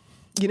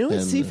 what? You know what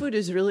and, seafood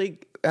is really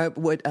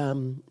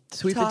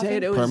sweet Topping?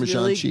 potato Parmesan is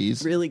really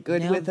cheese. really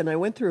good Yeah. with. And I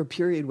went through a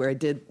period where I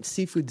did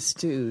seafood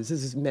stews.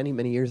 This is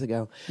many years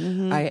ago.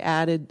 I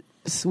added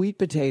sweet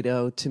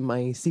potato to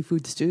my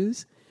seafood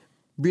stews,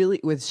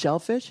 really with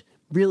shellfish.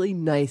 Really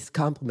nice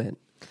compliment.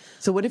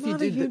 So what if you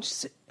Not a did? huge.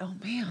 Oh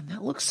man,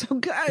 that looks so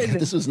good.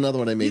 This was another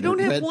one I made. You don't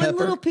with have red one pepper.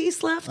 little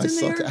piece left I in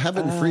saute- there. I have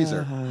it in the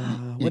freezer.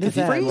 What is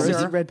could that? freezer.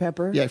 Roasted red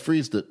pepper. Yeah, I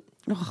freezed it.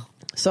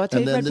 Sauteed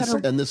And then red this,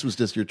 pepper. and this was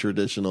just your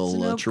traditional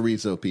no-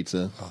 chorizo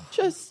pizza.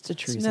 Just a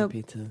chorizo no-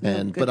 pizza.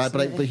 And good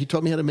but he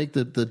taught me how to make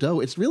the dough.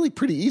 It's really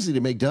pretty easy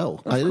to make dough.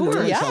 I didn't course.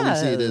 realize how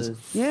easy it is. Yes.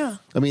 Yeah,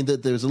 I mean,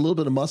 there's a little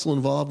bit of muscle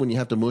involved when you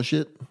have to mush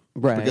it,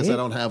 Right. Because I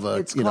don't have a.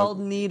 it's you know, called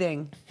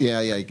kneading.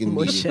 Yeah, you can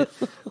Mush it.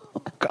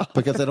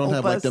 because I don't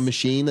have like us. the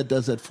machine that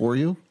does that for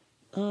you.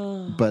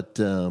 But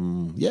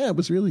yeah, it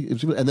was really,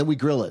 and then we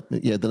grill it.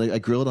 Yeah, then I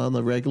grill it on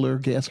the regular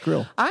gas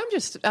grill. I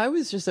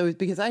was just always,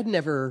 because I'd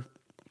never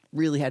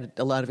really had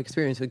a lot of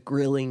experience with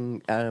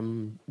grilling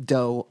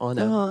dough on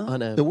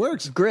a It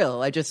works.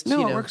 grill. I just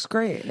No, it works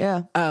great.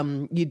 Yeah.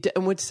 And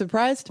what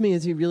surprised me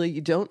is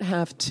you don't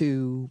have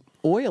to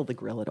oil the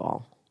grill at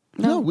all.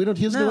 No, we don't.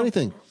 He doesn't do No.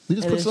 anything. He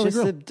just And puts it's it on the just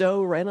grill, the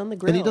dough right on the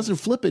grill. and he doesn't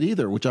flip it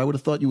either, which I would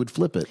have thought you would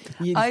flip it.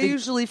 You'd I think-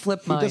 usually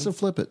flip He mine. doesn't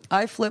flip it.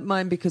 I flip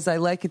mine because I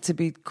like it to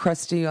be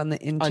crusty on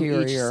the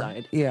interior.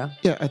 side. Yeah.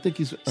 Yeah, I think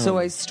he's. So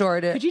I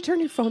start it. Could you turn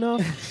your phone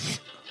off?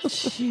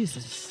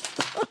 Jesus.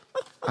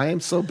 I am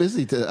so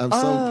busy. I'm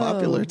so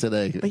popular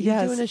today. But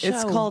you're doing a It's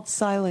show. called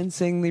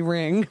Silencing the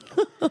Ring.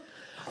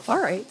 All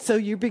right. So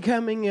you're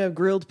becoming a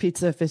grilled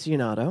pizza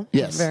aficionado.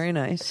 Yes. Very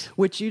nice.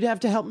 Which you'd have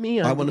to help me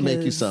on. I wanna make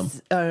you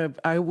because,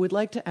 I would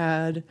like to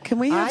add. Can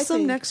we have I some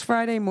think- next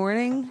Friday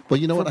morning? Well,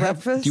 you know for what?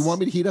 breakfast? Do you want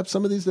me to heat up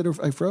some of these that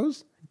I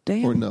froze?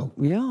 Damn. Or no?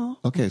 Yeah.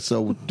 Okay,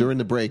 so during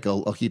the break,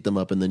 I'll heat them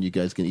up, and then you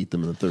guys can eat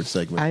them in the third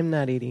segment. I'm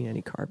not eating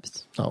any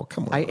carbs. Oh,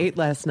 come on. I ate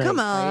last night. Come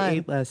on. I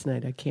ate last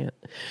night. I can't.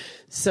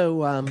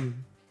 So,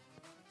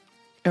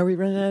 are we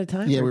running out of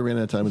time? Yeah, we ran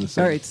out of time in the All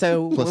segment. right.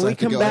 So Plus, when I we have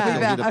to come go. I have to go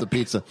back, heat up the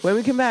pizza. when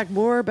we come back,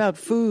 more about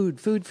food.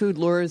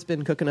 Laura's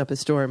been cooking up a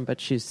storm, but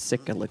she's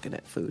sick of looking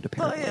at food.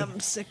 Apparently,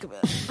 sick of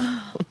it.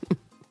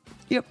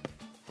 Yep.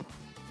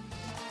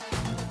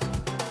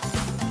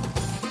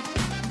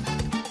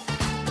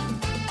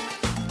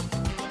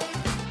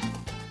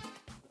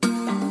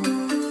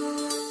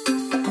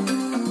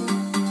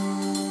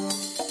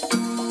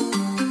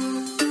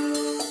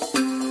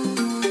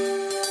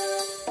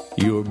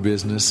 Your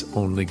business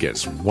only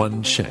gets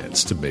one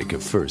chance to make a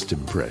first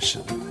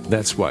impression.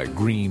 That's why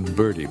Green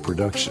Birdie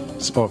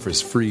Productions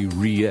offers free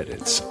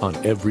re-edits on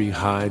every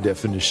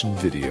high-definition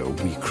video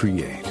we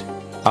create.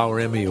 Our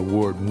Emmy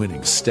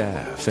Award-winning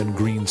staff and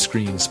green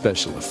screen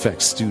special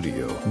effects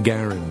studio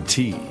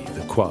guarantee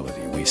the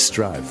quality we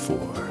strive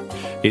for.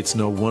 It's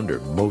no wonder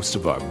most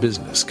of our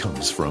business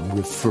comes from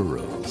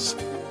referrals.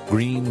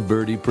 Green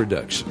Birdie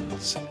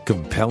Productions.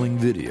 Compelling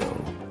video.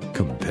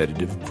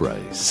 Competitive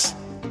price.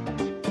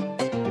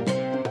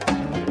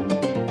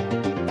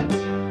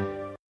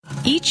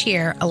 Each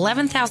year,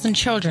 11,000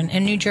 children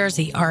in New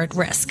Jersey are at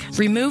risk,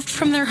 removed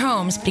from their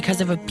homes because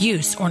of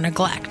abuse or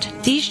neglect.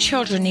 These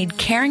children need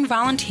caring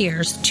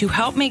volunteers to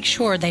help make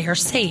sure they are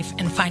safe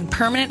and find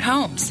permanent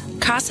homes.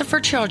 Casa for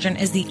Children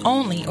is the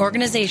only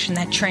organization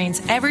that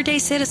trains everyday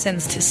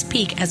citizens to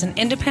speak as an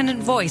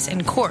independent voice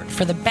in court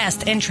for the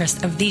best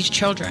interest of these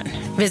children.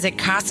 Visit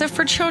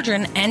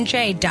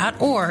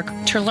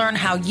CasaForChildrenNJ.org to learn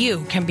how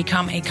you can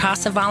become a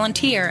CASA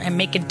volunteer and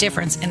make a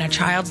difference in a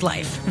child's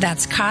life.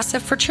 That's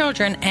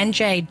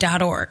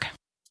CasaForChildrenNJ.org.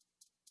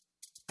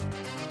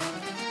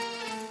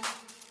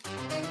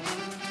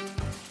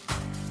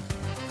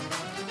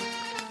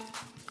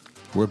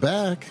 We're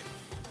back.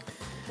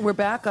 We're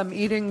back. I'm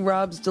eating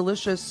Rob's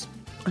delicious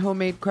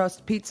homemade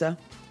crust pizza.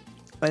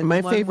 And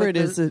my the one favorite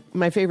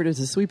with is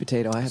a sweet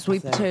potato. I have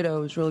sweet to say.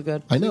 potato is really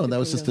good. I know, and that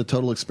was just a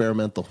total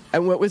experimental.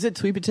 And what was it?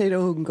 Sweet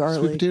potato and garlic.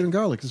 Sweet potato and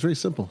garlic. It's very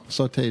simple,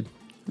 sautéed.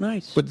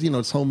 Nice. But,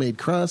 it's homemade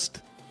crust,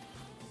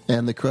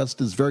 and the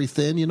crust is very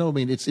thin. I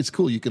mean, it's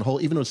cool. You can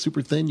hold, even though it's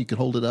super thin, you can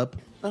hold it up,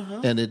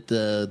 and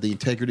the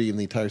integrity in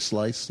the entire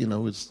slice,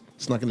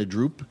 it's not going to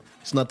droop.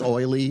 It's not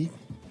oily.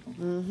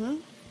 Mm-hmm.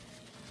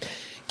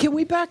 Can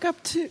we back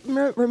up to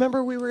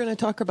remember we were going to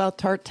talk about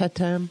tarte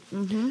tatin?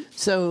 Mm-hmm.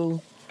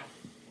 So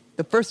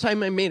the first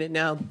time I made it,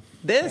 now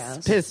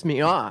this pissed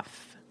me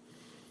off.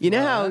 You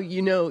know how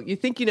you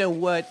think you know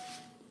what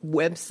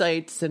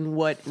websites and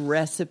what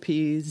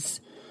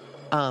recipes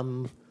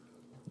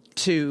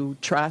to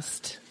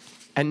trust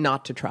and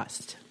not to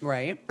trust.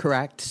 Right.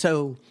 Correct.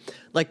 So,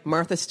 like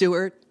Martha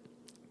Stewart,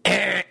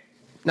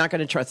 not going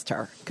to trust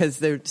her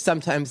because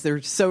sometimes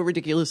they're so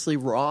ridiculously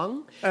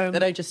wrong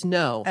that I just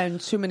know. And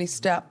too many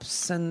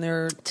steps, and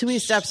they're Too many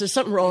steps. There's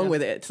something wrong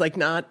with it. It's like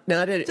not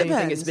anything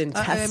has been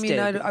tested.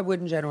 I mean, I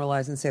wouldn't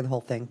generalize and say the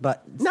whole thing,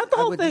 but not the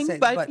whole thing.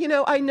 But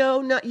I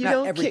know not. You not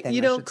don't. everything,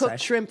 You I don't should cook say.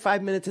 shrimp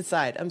 5 minutes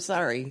aside. I'm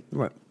sorry.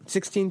 Right.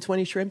 16,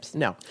 20 shrimps?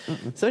 No.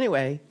 So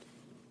anyway,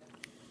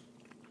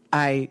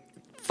 I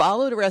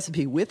followed a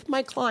recipe with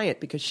my client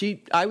because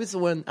I was the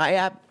one.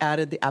 I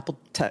added the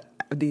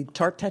the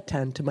tarte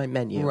tatin to my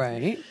menu.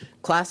 Right.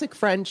 Classic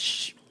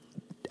French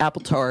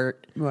apple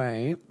tart.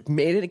 Right.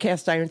 Made it in a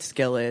cast iron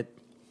skillet.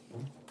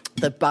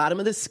 The bottom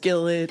of the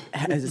skillet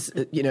has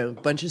a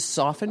bunch of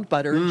softened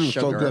butter and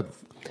sugar. So good.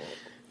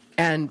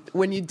 And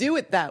when you do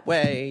it that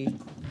way,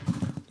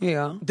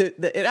 Yeah.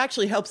 it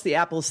actually helps the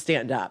apples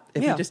stand up.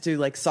 If Yeah. you just do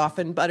like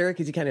softened butter,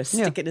 because you kind of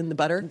stick it in the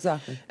butter.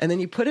 Exactly. And then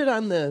you put it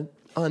on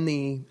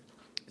the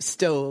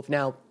stove.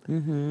 Now,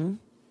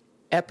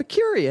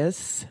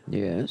 Epicurious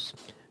Yes.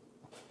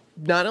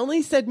 not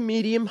only said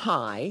medium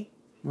high,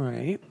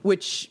 Right.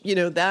 which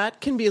that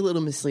can be a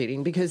little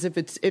misleading because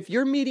if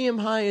your medium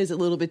high is a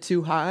little bit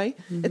too high,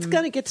 it's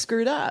going to get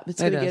screwed up.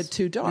 It's going to get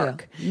too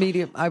dark. Yeah.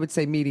 Medium. I would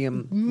say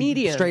medium.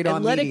 Medium, Straight on.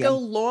 and let medium. it go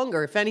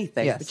longer if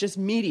anything, Yes. but just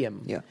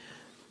medium. Yeah.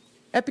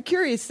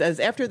 Epicurious says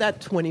after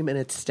that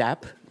 20-minute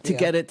step to Yeah.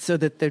 get it so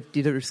that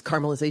there's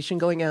caramelization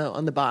going out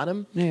on the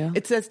bottom, Yeah.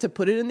 it says to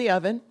put it in the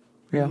oven,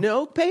 Yeah.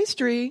 no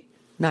pastry,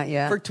 Not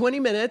yet. for 20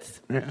 minutes,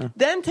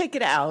 then take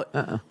it out,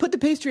 put the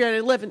pastry on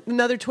at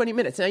another 20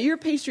 minutes. Now, you're a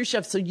pastry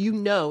chef, so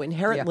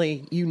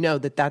inherently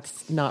that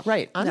that's not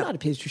right. I'm No. not a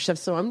pastry chef,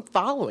 so I'm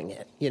following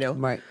it,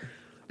 Right.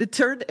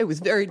 It was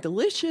very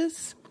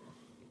delicious,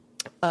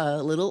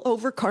 a little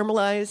over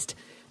caramelized,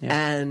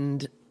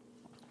 and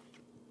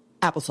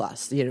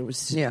applesauce. It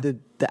was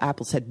the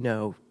apples had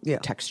no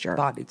texture,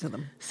 body to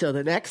them. So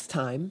the next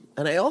time,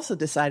 and I also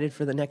decided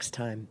for the next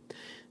time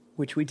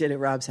which we did at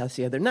Rob's house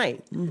the other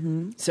night.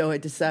 Mm-hmm. So I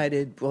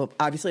decided, well,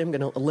 obviously I'm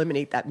going to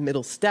eliminate that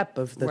middle step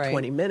of the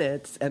 20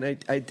 minutes. And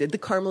I did the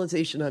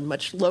caramelization on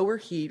much lower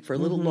heat for a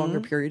little longer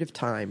period of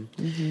time.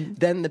 Mm-hmm.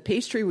 Then the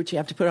pastry, which you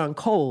have to put on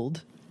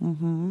cold,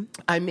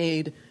 I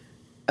made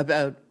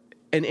about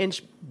an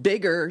inch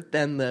bigger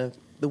than the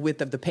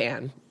width of the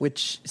pan,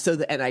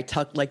 and I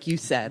tucked, like you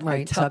said,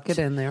 tuck it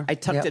in there. I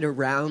tucked it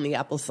around the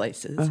apple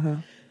slices,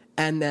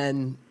 and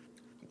then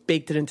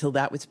baked it until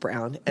that was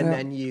brown, and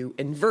then you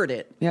invert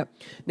it. Yep.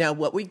 Now,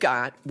 what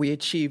we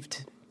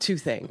achieved two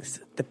things.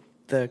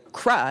 The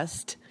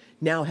crust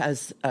now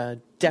has a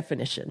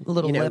definition. A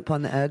little lip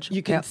on the edge.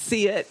 You can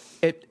see it.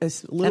 It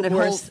is a little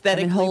more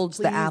aesthetically and it holds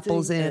pleasing, the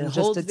apples in and it just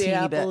holds a the teeny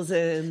apples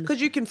bit. in.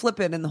 Because you can flip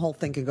it and the whole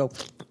thing can go.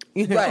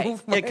 Right.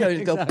 It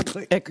could go.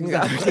 Exactly. It can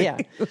go. Yeah.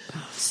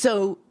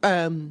 So,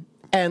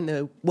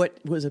 what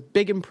was a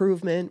big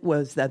improvement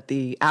was that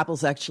the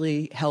apples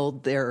actually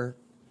held their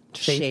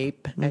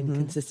shape and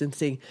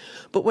consistency.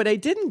 But what I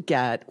didn't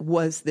get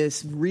was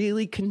this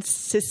really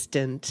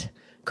consistent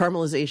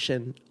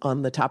caramelization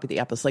on the top of the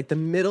apples. Like the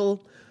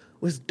middle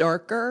was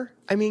darker.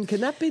 I mean,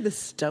 can that be the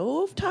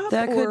stovetop?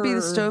 That could be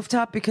the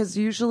stovetop, because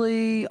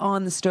usually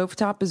on the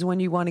stovetop is when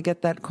you want to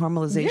get that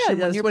caramelization. Yeah,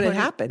 that's when it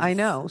happens. I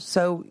know.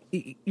 So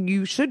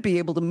you should be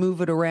able to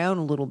move it around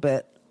a little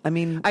bit. I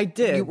mean, I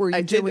did. I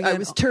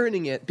was it,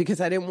 turning it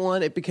because I didn't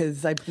want it,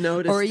 because I've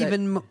noticed. Or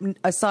even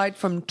aside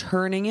from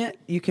turning it,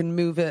 you can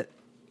move it.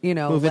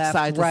 Move left, it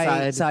side to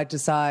right, side. to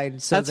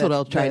side. So that's what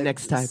I'll try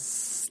next time.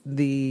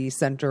 The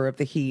center of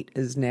the heat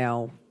is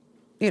now,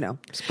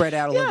 spread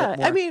out a little bit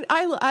more. I mean,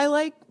 I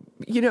like,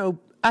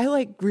 I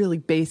like really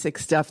basic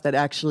stuff that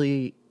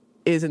actually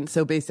isn't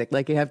so basic.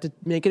 Like you have to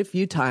make it a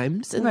few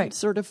times and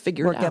sort of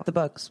figure it out. Or get the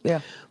bugs. Yeah.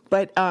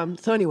 But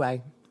so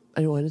anyway,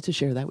 I wanted to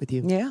share that with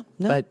you. Yeah.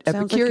 No, but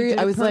Epicurious,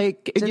 I was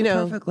like,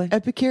 perfectly.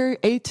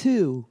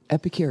 A2,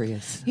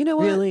 Epicurious. You know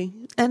what? Really?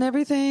 And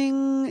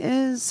everything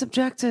is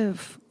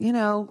subjective.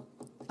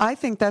 I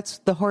think that's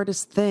the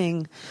hardest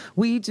thing.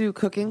 We do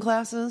cooking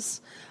classes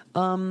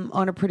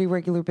on a pretty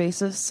regular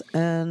basis,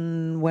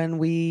 and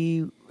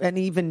and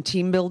even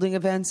team building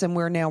events, and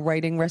we're now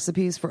writing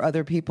recipes for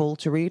other people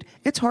to read.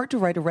 It's hard to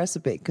write a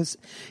recipe because,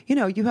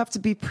 you have to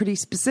be pretty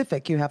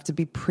specific. You have to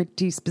be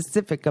pretty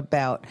specific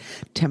about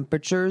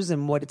temperatures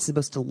and what it's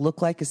supposed to look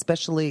like,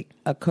 especially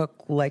a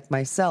cook like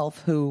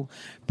myself who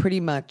pretty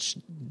much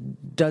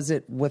does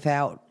it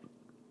without.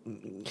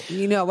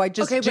 I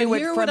just do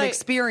it from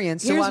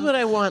experience. Here's what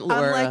I want,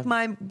 Laura. I'm like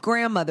my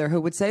grandmother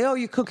who would say, "Oh,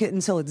 you cook it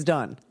until it's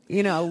done."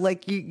 You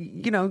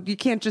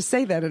can't just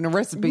say that in a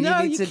recipe.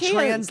 No, you need to can't.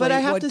 translate but I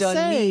have what to done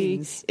say,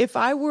 means. if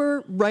I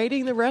were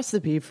writing the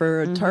recipe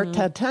for a tarte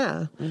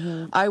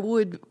tatin, I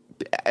would.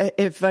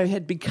 If I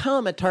had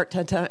become a tarte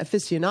tatin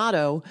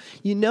aficionado,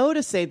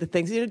 to say the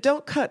things.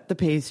 Don't cut the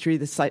pastry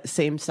the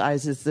same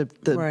size as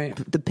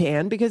the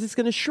pan, because it's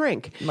going to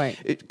shrink.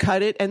 Right.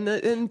 Cut it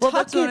and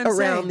tuck it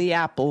around the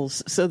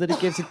apples so that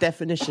it gives it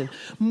definition.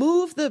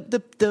 Move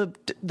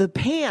the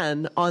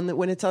pan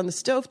when it's on the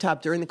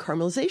stovetop during the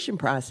caramelization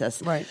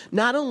process. Right.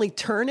 Not only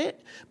turn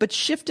it, but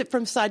shift it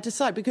from side to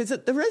side, because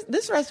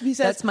this recipe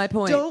says, that's my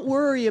point. Don't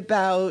worry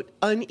about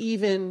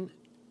uneven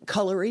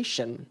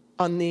coloration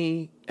on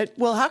the.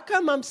 Well, how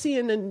come I'm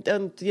seeing,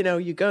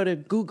 you go to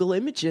Google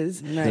Images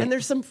and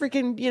there's some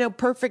freaking,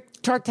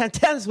 perfect tarte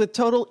tatins with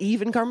total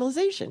even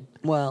caramelization?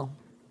 Well,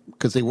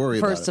 because they worry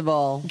about it. First of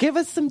all, give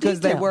us some detail. Because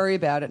they worry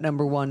about it,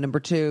 number one.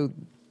 Number two,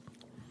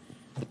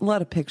 a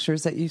lot of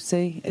pictures that you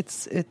see.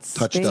 It's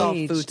touched staged. up.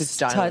 Food It's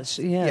stylists.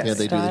 Yeah,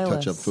 they do. They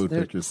touch up food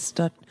pictures.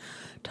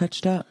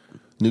 Touched up.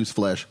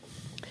 Newsflash.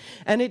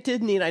 And it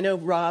did need. I know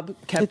Rob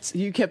kept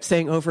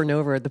saying over and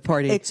over at the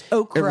party. It's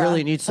okra. It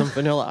really needs some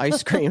vanilla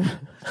ice cream.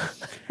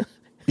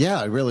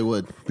 Yeah, it really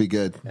would be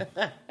good.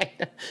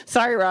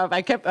 Sorry, Rob.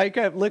 I kept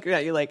looking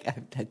at you like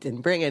I didn't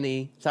bring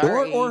any.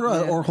 Sorry.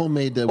 Or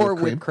homemade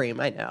whipped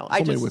cream. I know.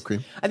 Homemade whipped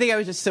cream. I think I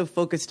was just so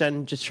focused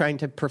on just trying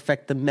to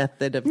perfect the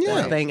method of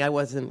the thing I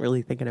wasn't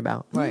really thinking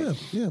about. Right.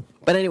 Yeah.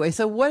 But anyway,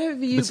 so what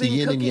have you been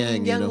yin cooking,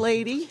 and yang, young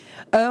lady?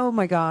 Oh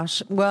my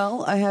gosh.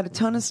 Well, I had a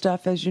ton of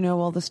stuff, as you know,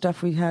 all the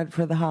stuff we had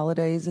for the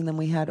holidays, and then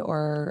we had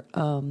our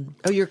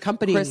your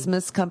company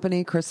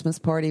Christmas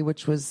party,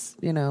 which was,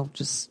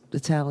 just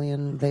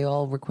Italian. They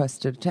all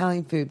requested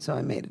Italian food, so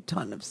I made a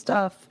ton of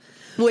stuff.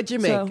 What'd you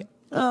make?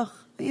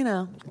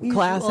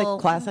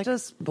 Classic,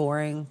 just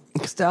boring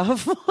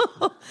stuff.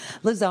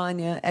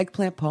 Lasagna,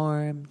 eggplant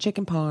parm,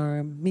 chicken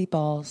parm,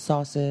 meatballs,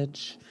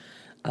 sausage.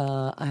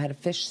 I had a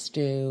fish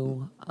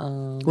stew.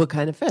 What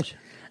kind of fish?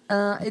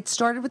 It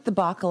started with the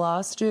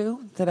bacala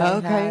stew that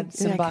I had.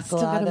 Some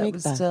bacala that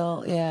was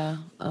still,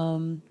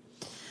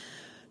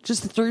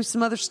 just threw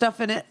some other stuff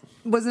in it.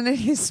 Wasn't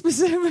any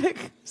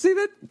specific. See,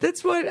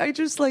 that's what I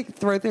just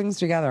throw things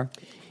together.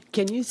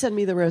 Can you send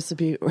me the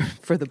recipe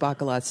for the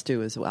bacala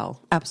stew as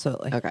well?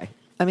 Absolutely. Okay.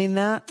 I mean,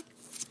 that,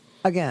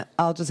 again,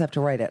 I'll just have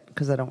to write it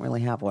because I don't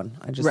really have one.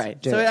 I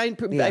just do so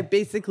it. I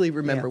basically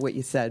remember what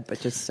you said,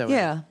 but just so.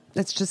 Yeah.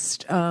 It's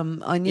just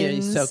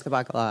onions. You soak the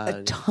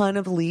bacala. A ton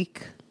of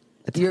leek.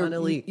 A ton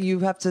of leek. You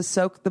have to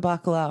soak the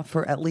bacala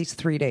for at least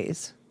 3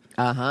 days.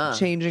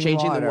 Changing the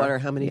water. water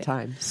how many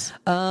times?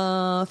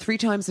 3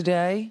 times a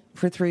day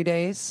for 3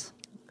 days.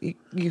 You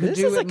could This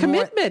do is a it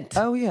commitment.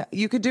 Oh yeah,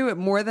 you could do it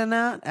more than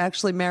that.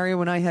 Actually, Mario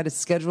and I had a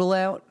schedule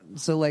out,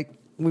 so like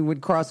we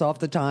would cross off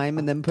the time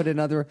and then put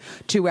another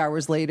 2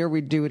 hours later.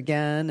 We'd do it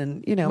again,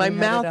 and My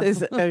mouth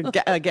is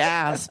a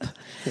gasp.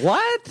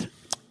 What?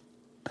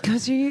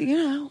 because you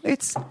know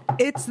it's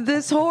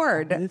this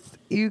hard.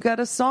 You got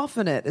to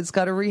soften it. It's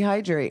got to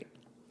rehydrate.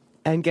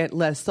 And get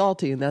less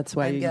salty, and that's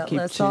why And you get keep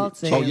less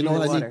salty. Oh, you know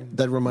what? water.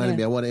 That reminded me.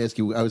 Yeah. I want to ask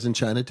you. I was in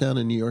Chinatown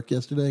in New York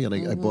yesterday, and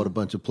I bought a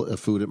bunch of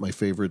food at my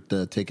favorite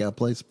takeout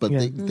place. But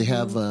Yeah. they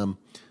have.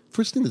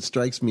 First thing that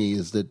strikes me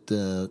is that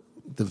the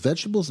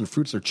vegetables and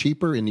fruits are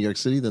cheaper in New York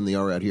City than they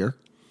are out here.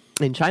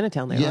 In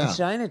Chinatown, they Yeah, are.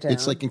 Chinatown.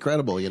 It's like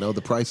incredible. You know,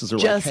 the prices are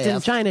Just like in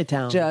half.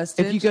 Chinatown. Just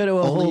if in you go to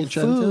a Only Whole in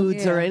Chinatown?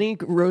 Foods or Yeah. any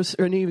gross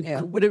or any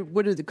Yeah. what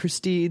are the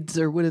Christie's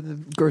or what are the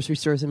grocery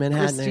stores in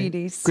Manhattan?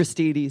 Christie's.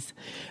 Christie's.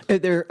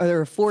 They're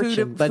a fortune,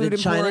 Food but in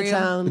Emporium.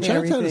 Chinatown, In Chinatown,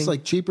 everything- it's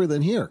like cheaper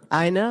than here.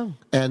 I know.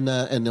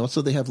 And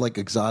also they have like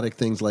exotic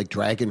things like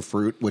dragon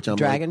fruit, which I'm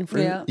Dragon like,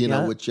 fruit. Yeah. you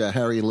know, yeah. which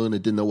Harry and Luna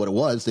didn't know what it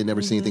was. They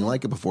never seen anything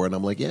like it before, and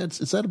I'm like, yeah,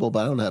 it's edible, but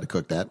I don't know how to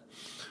cook that.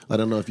 I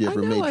don't know if you I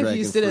ever know made I've dragon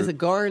used fruit. it as a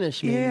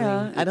garnish. Mainly.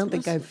 Yeah, I don't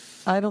think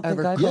I've. I don't think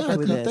ever I've cooked Yeah, I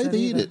with think it. they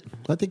eat it.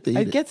 I think they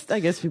eat it. I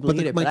guess people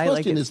eat it, my but I like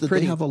question it is that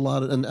pretty. they have a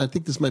lot of, and I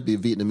think this might be a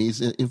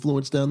Vietnamese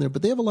influence down there,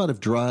 but they have a lot of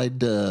dried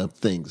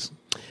things,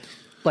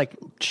 like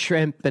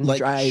shrimp and like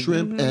dried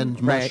shrimp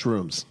and Right.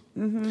 mushrooms.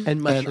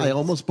 and mushrooms. And I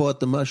almost bought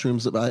the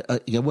mushrooms. I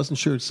wasn't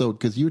sure, so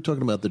because you were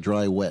talking about the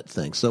dry wet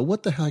thing. So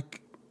what the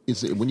heck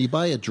is it when you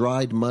buy a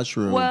dried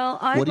mushroom? Well,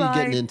 what are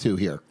you getting into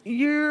here?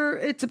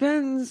 It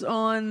depends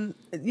on,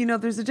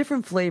 there's a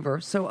different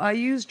flavor. So I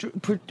use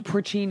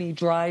porcini,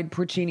 dried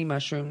porcini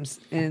mushrooms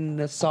in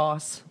the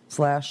sauce /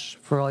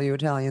 for all you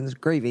Italians,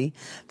 gravy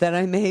that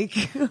I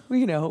make.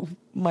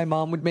 My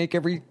mom would make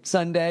every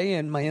Sunday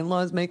and my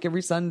in-laws make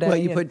every Sunday. Well,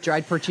 you And put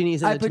dried porcinis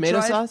in I the put tomato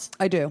dried- sauce?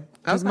 I do.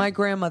 Because Okay. my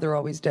grandmother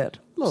always did.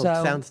 Well,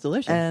 sounds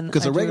delicious.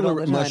 Because I a do it all regular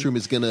the time. mushroom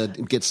is going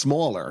to get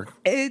smaller.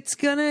 It's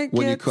gonna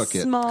when you get cook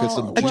it, small. 'cause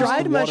the A juice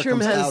dried the water mushroom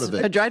comes out has of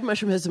it. a dried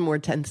mushroom has a more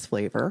intense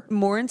flavor.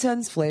 more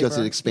intense flavor. Does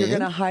it expand? You're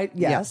gonna hide.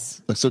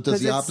 Yes. So it does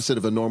 'Cause the it's- opposite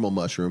of a normal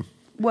mushroom.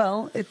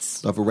 Well,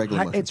 it's Of a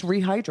regular mushroom. It's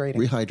rehydrating.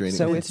 Rehydrating.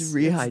 So It's it's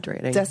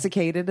rehydrating.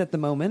 desiccated at the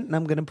moment, and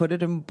I'm going to put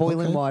it in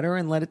boiling Okay. water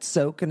and let it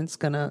soak, and it's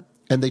gonna.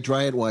 And they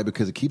dry it. Why?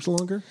 Because it keeps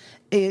longer?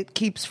 It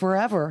keeps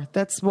forever.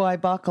 That's why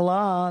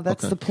bacala.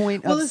 That's Okay. the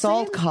point of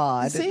salt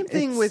cod. The same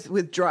thing It's-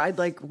 with dried,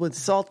 like with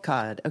salt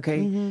cod.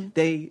 Okay, Mm-hmm.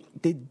 they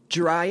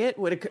dry it,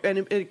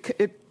 and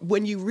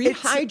when you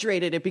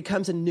rehydrate it, it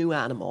becomes a new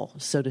animal,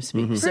 so to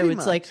speak. So Pretty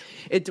it's like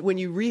when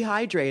you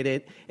rehydrate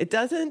it, it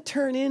doesn't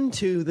turn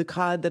into the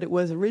cod that it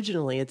was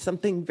originally. It's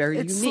something very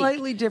It's unique.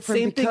 slightly different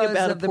Same thing because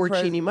about a of the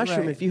porcini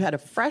mushroom. right. If you had a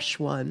fresh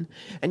one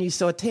and you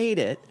sautéed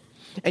it,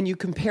 and you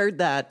compared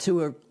that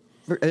to a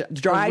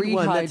dried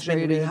one that's been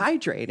rehydrated.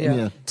 rehydrated.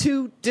 Yeah.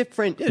 Two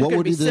different. It's What gonna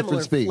would be the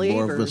similar difference be?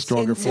 More of a flavors.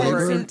 stronger Intense- flavor?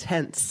 More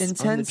intense. on the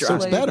intense dry. So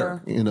it's flavor.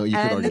 better. You could and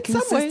argue. the In some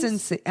ways.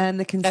 consistency and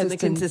the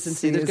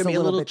consistency. There's is gonna be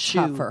a little bit chew.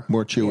 tougher.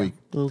 More chewy.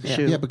 Little Yeah.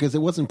 chew. Yeah, because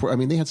it wasn't. I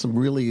mean, they had some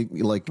really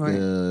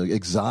Right.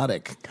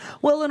 exotic.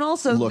 Well, and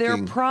also they're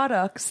looking.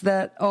 products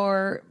that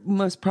are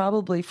most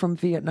probably from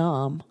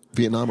Vietnam.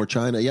 Vietnam or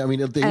China. Yeah, I mean,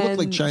 they look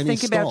like Chinese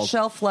think about stalls.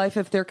 shelf life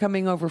if they're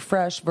coming over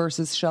fresh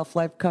versus shelf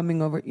life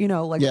coming over.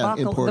 Like Yeah,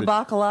 the imported.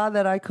 bacala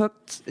that I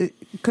cooked, it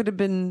could have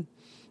been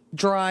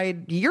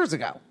dried years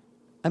ago.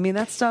 I mean,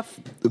 that stuff.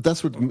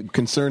 That's what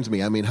concerns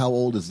me. I mean, how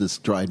old is this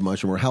dried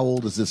mushroom, or how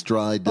old is this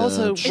dried?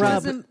 Also,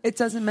 shrimp? Rob, It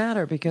doesn't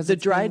matter because The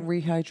it's being dried-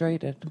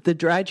 rehydrated. the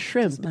dried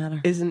shrimp matter.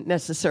 isn't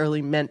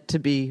necessarily meant to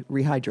be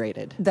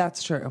rehydrated.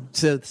 That's true.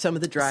 So some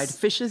of the dried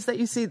fishes that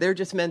you see, they're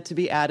just meant to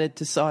be added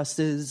to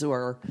sauces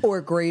or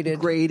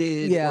Grated, or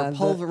the-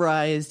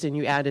 pulverized, and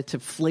you add it to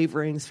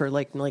flavorings for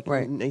like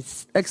Right.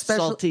 nice especially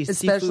salty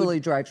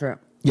seafood. dried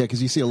shrimp. Yeah,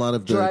 because you see a lot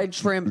of the Dried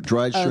shrimp.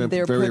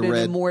 They're very put in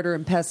red a mortar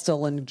and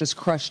pestle and just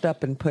crushed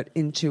up and put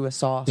into a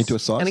sauce. into a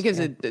sauce. And it gives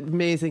it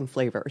amazing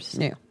flavors.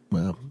 Yeah.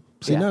 Wow.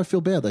 See, Yeah. now I feel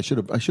bad. I should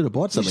have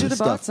bought some You of should this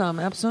have bought stuff. some,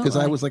 absolutely.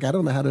 Because I was like, I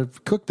don't know how to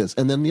cook this.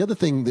 And then the other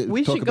thing that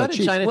We talk should go about to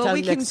cheap. Chinatown Well,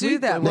 we can next do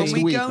week that when when Next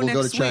we week go we'll go to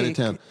next week.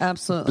 Chinatown.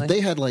 Absolutely. But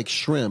they had like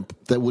shrimp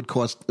that would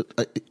cost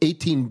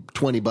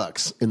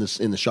 $18-$20 in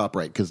the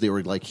ShopRite because they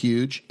were like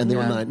huge, and they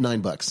were Yeah.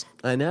 $9.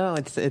 I know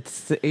it's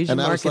the Asian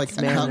And I was markets,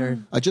 like, man. how- are-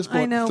 I just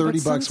I bought know, but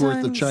 $30 worth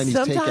of sometimes- Chinese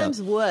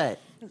Sometimes takeout. what?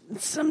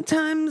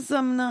 Sometimes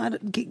I'm not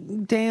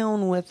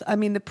down with. I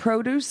mean, the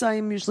produce I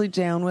am usually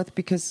down with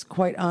because,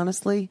 quite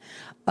honestly,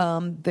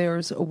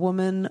 there's a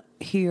woman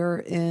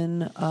here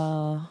in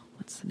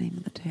what's the name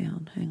of the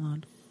town? Hang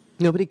on.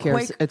 Nobody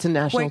cares. It's a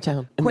national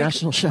town, a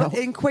national show.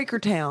 in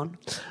Quakertown.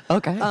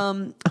 Okay.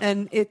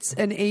 And it's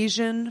an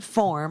Asian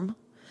farm,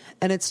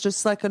 and it's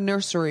just like a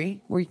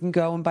nursery where you can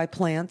go and buy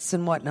plants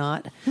and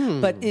whatnot.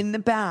 But in the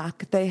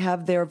back, they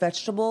have their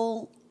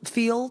vegetable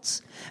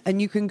fields,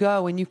 and you can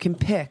go and you can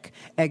pick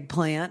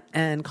eggplant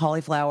and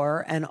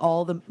cauliflower and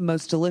all the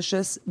most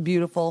delicious,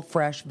 beautiful,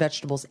 fresh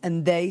vegetables,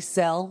 and they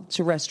sell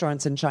to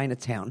restaurants in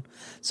Chinatown.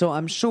 So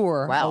I'm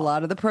sure Wow. a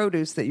lot of the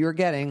produce that you're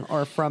getting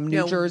are from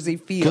New Jersey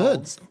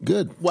fields.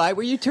 Good. Why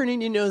were you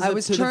turning your nose up I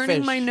was to the turning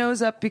fish? my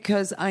nose up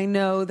because I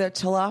know that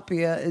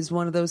tilapia is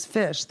one of those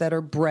fish that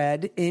are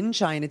bred in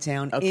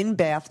Chinatown in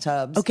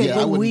bathtubs. Okay, Yeah, I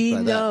but wouldn't we try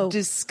that. know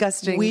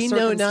Disgusting. We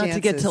know not to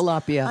get circumstances.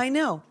 tilapia. I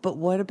know, but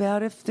what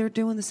about if they're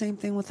doing the same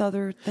thing with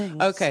other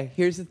things? Okay,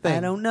 here's the thing. I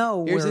don't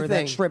know Here's where the that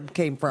thing. shrimp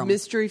came from.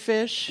 Mystery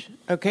fish.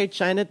 Okay,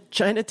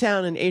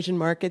 Chinatown and Asian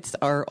markets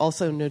are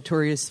also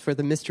notorious for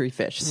the mystery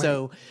fish.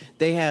 So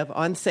they have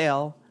on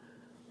sale,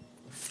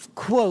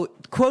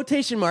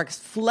 quotation marks,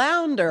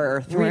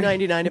 flounder,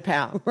 $3.99 a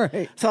pound.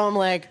 Right. So I'm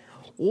like,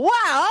 wow,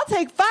 I'll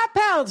take 5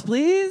 pounds,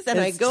 please. And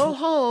I go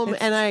home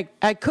and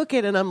I cook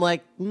it, and I'm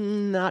like,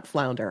 not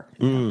flounder.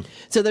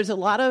 So there's a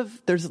lot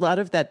of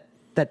that.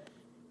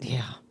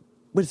 Yeah.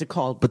 What is it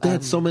called? But they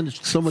had so much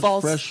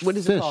false- fresh what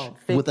is it fish called?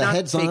 with the Not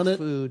heads fake on it.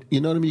 food.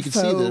 You know what I mean? You can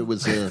see that it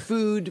was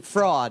food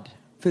fraud.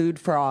 Food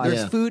fraud.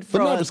 There's food But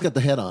no, fraud. it's got the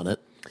head on it,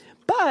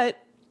 But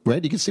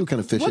right? You can see what kind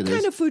of fish what it kind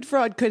is. of food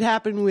fraud could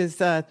happen with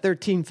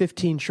 13,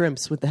 15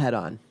 shrimps with the head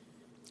on?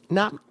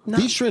 Not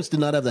These shrimps did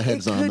not have the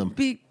heads It on could them.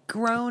 be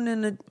grown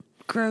in a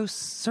gross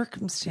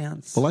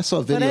circumstance. Well, I saw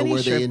a video any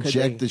where they shrimp could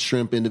inject be. the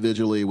shrimp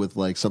individually with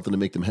like something to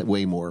make them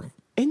weigh more.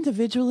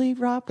 individually,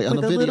 Rob. On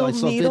with a a video, little I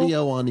saw a needle.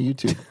 video on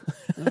YouTube.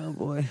 Oh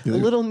boy. A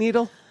little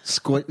needle.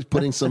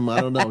 Putting some,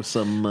 I don't know,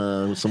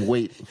 some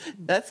weight.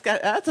 That's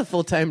a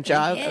full time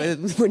job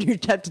when you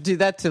have to do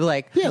that to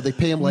like Yeah, they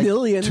pay them like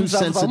millions 2 of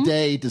cents a them.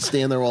 day to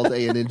stand there all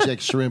day and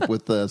inject shrimp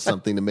with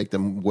something to make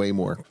them weigh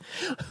more.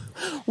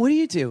 What do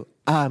you do?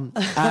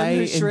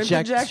 I shrimp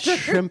inject injector?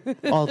 shrimp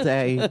all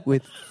day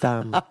with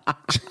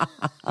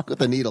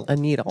With a needle. a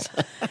needle.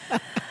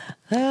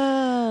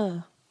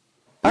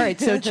 All right,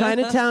 so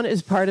Chinatown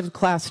is part of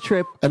Class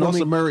Trip. And When also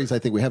we- Murray's. I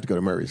think we have to go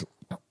to Murray's.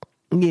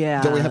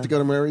 yeah. Don't we have to go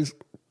to Murray's?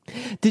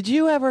 Did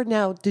you ever in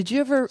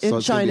So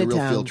it's gonna be a real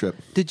Chinatown? field trip.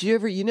 Did you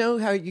ever? You know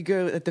how you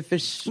go at the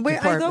fish Wait, I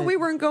department? thought we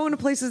weren't going to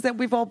places that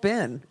we've all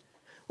been.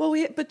 Well,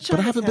 But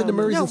I haven't been to Chinatown-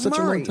 Murray's No, in such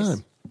Murray's. a long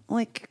time.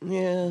 Like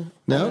Yeah.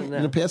 No? I don't You know.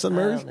 gonna pass on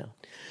Murray's? I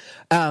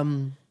don't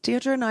know.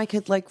 Deirdre and I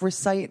could like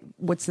recite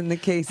what's in the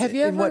case, Have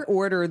you in what ever-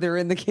 order they're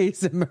in the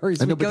case of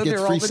Murray's. I know, We but go get there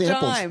free all the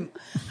samples. time.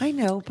 I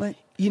know, but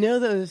You know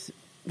those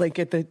like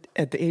at the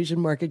Asian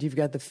market, you've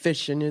got the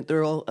fish and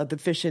they're all the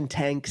fish in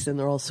tanks and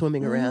they're all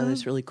swimming around.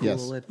 It's really cool.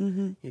 Yes.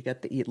 And you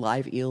got the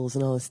live eels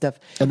and all this stuff.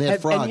 And they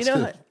have frogs,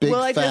 too. Big,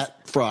 fat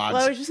frogs.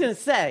 Well, I was just going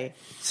to say.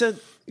 So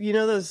you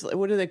know those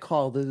what are they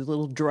called? Those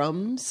little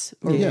drums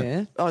or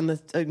Yeah. on the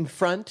in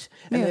front,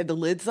 and Yeah. they have the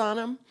lids on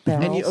them,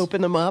 and you Barrels.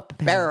 open them up.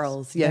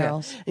 Barrels, yeah.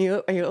 Barrels. And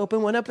you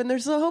open one up, and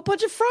there's a whole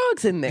bunch of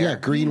frogs in there. Yeah,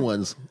 green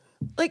ones.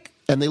 Like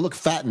And they look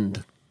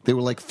fattened. They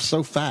were like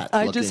so fat.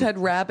 I looking. just had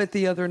rabbit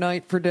the other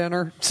night for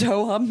dinner,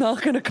 so I'm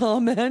not going to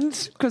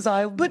comment because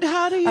I. But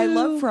how do I you-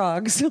 love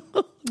frogs.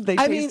 They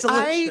I taste mean,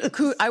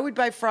 delicious. I would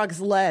buy frogs'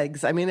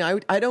 legs. I mean,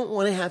 I don't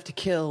want to have to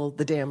kill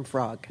the damn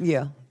frog.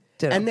 Yeah.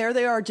 ditto. And there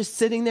they are, just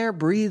sitting there,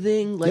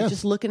 breathing, like Yeah.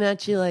 just looking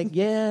at you, like,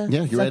 yeah,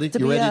 Yeah, you ready? sucks to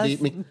You be ready to us.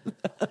 eat me?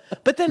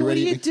 But then, You what do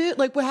ready you to do?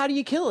 Like, well, how do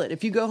you kill it?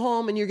 If you go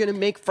home and you're going to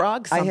make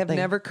frog I something, have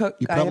never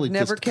cooked. You I probably have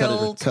never just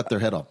killed. cut their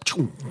head off.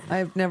 I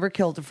have never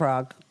killed a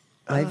frog.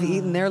 I've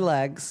eaten their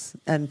legs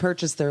and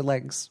purchased their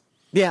legs.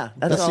 Yeah,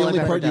 that's, That's all the I've only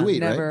ever part done. you eat,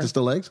 Never. right? Just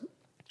the legs?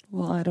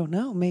 Well, I don't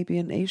know. Maybe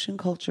in Asian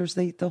cultures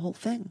they eat the whole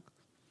thing.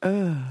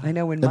 I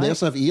know in And my they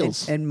also have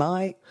eels. In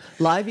my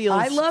Live eels.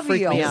 I love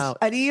freak eels. me out.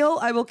 An eel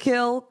I will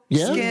kill,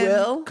 Yeah? You skin,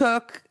 will?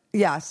 cook.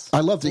 Yes,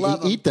 I love to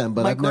eat them,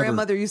 but my I've never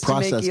grandmother used to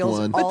make processed eels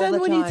one. But all then the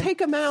when you time. take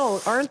them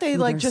out, aren't they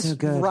like they're just so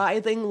good.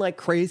 writhing like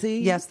crazy?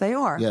 Yes, they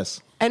are.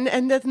 Yes. And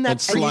doesn't that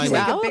And freak slimy. you You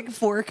take out? a big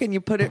fork and you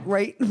put it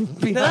right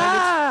behind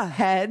Ah! its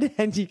head,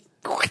 and you.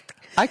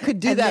 I could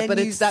do and that, then but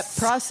you it's that s-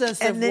 process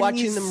of and then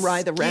watching you them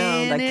writhe around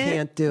I skin it.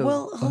 can't do.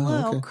 Well,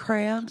 hello,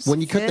 crabs. When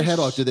you cut the head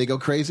fish. off, do they go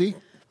crazy?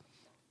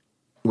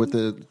 With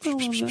the A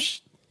little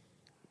bit.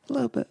 A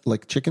little bit.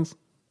 like chickens?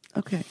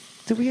 Okay.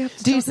 Do we have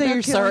to Do you talk say about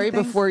you're killing sorry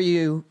things? before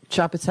you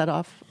chop its head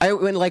off?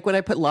 When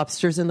I put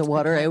lobsters in the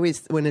water, I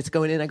always when it's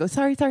going in, I go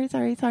sorry.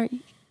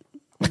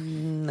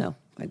 No,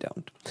 I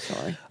don't.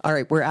 Sorry. All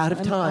right, we're out of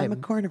I'm time. a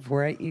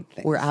carnivore. I eat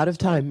things. We're out of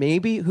time.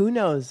 Maybe who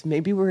knows?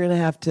 Maybe we're gonna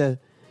have to,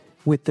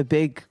 with the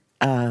big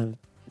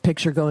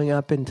picture going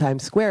up in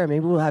Times Square.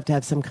 Maybe we'll have to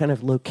have some kind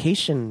of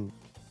location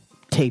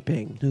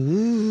taping.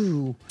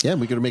 Ooh. Yeah,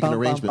 we could make an Bum,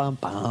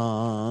 arrangement. bum,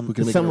 bum. We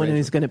could make Someone an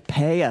who's going to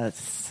pay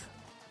us.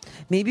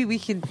 Maybe we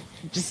could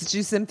just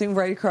do something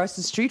right across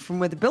the street from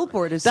where the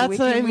billboard is. That's we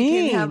what can, I We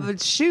mean. can have a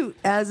shoot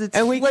as it's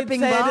And we could flipping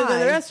say by. to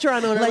the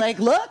restaurant owner, like,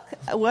 look,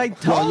 I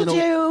told Well,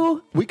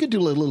 you. We could do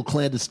a little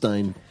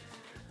clandestine.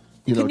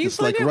 You know, Can you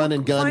just like find out- run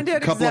and gun, find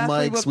out couple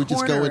exactly of mics. what We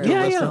just go corner into it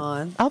a is Yeah,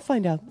 restaurant. yeah. I'll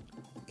find out.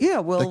 Yeah,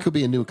 well, That could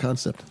be a new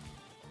concept.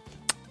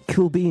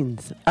 Cool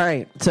beans. All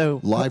right, so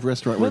Live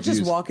restaurant We'll reviews.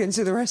 just walk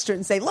into the restaurant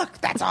and say, look,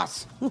 that's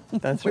us.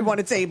 That's We right. want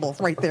a table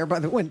right there by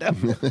the window.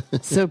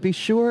 So be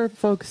sure,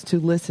 folks, to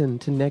listen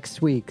to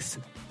next week's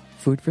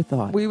Food for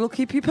Thought. We will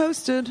keep you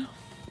posted.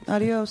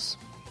 Adios.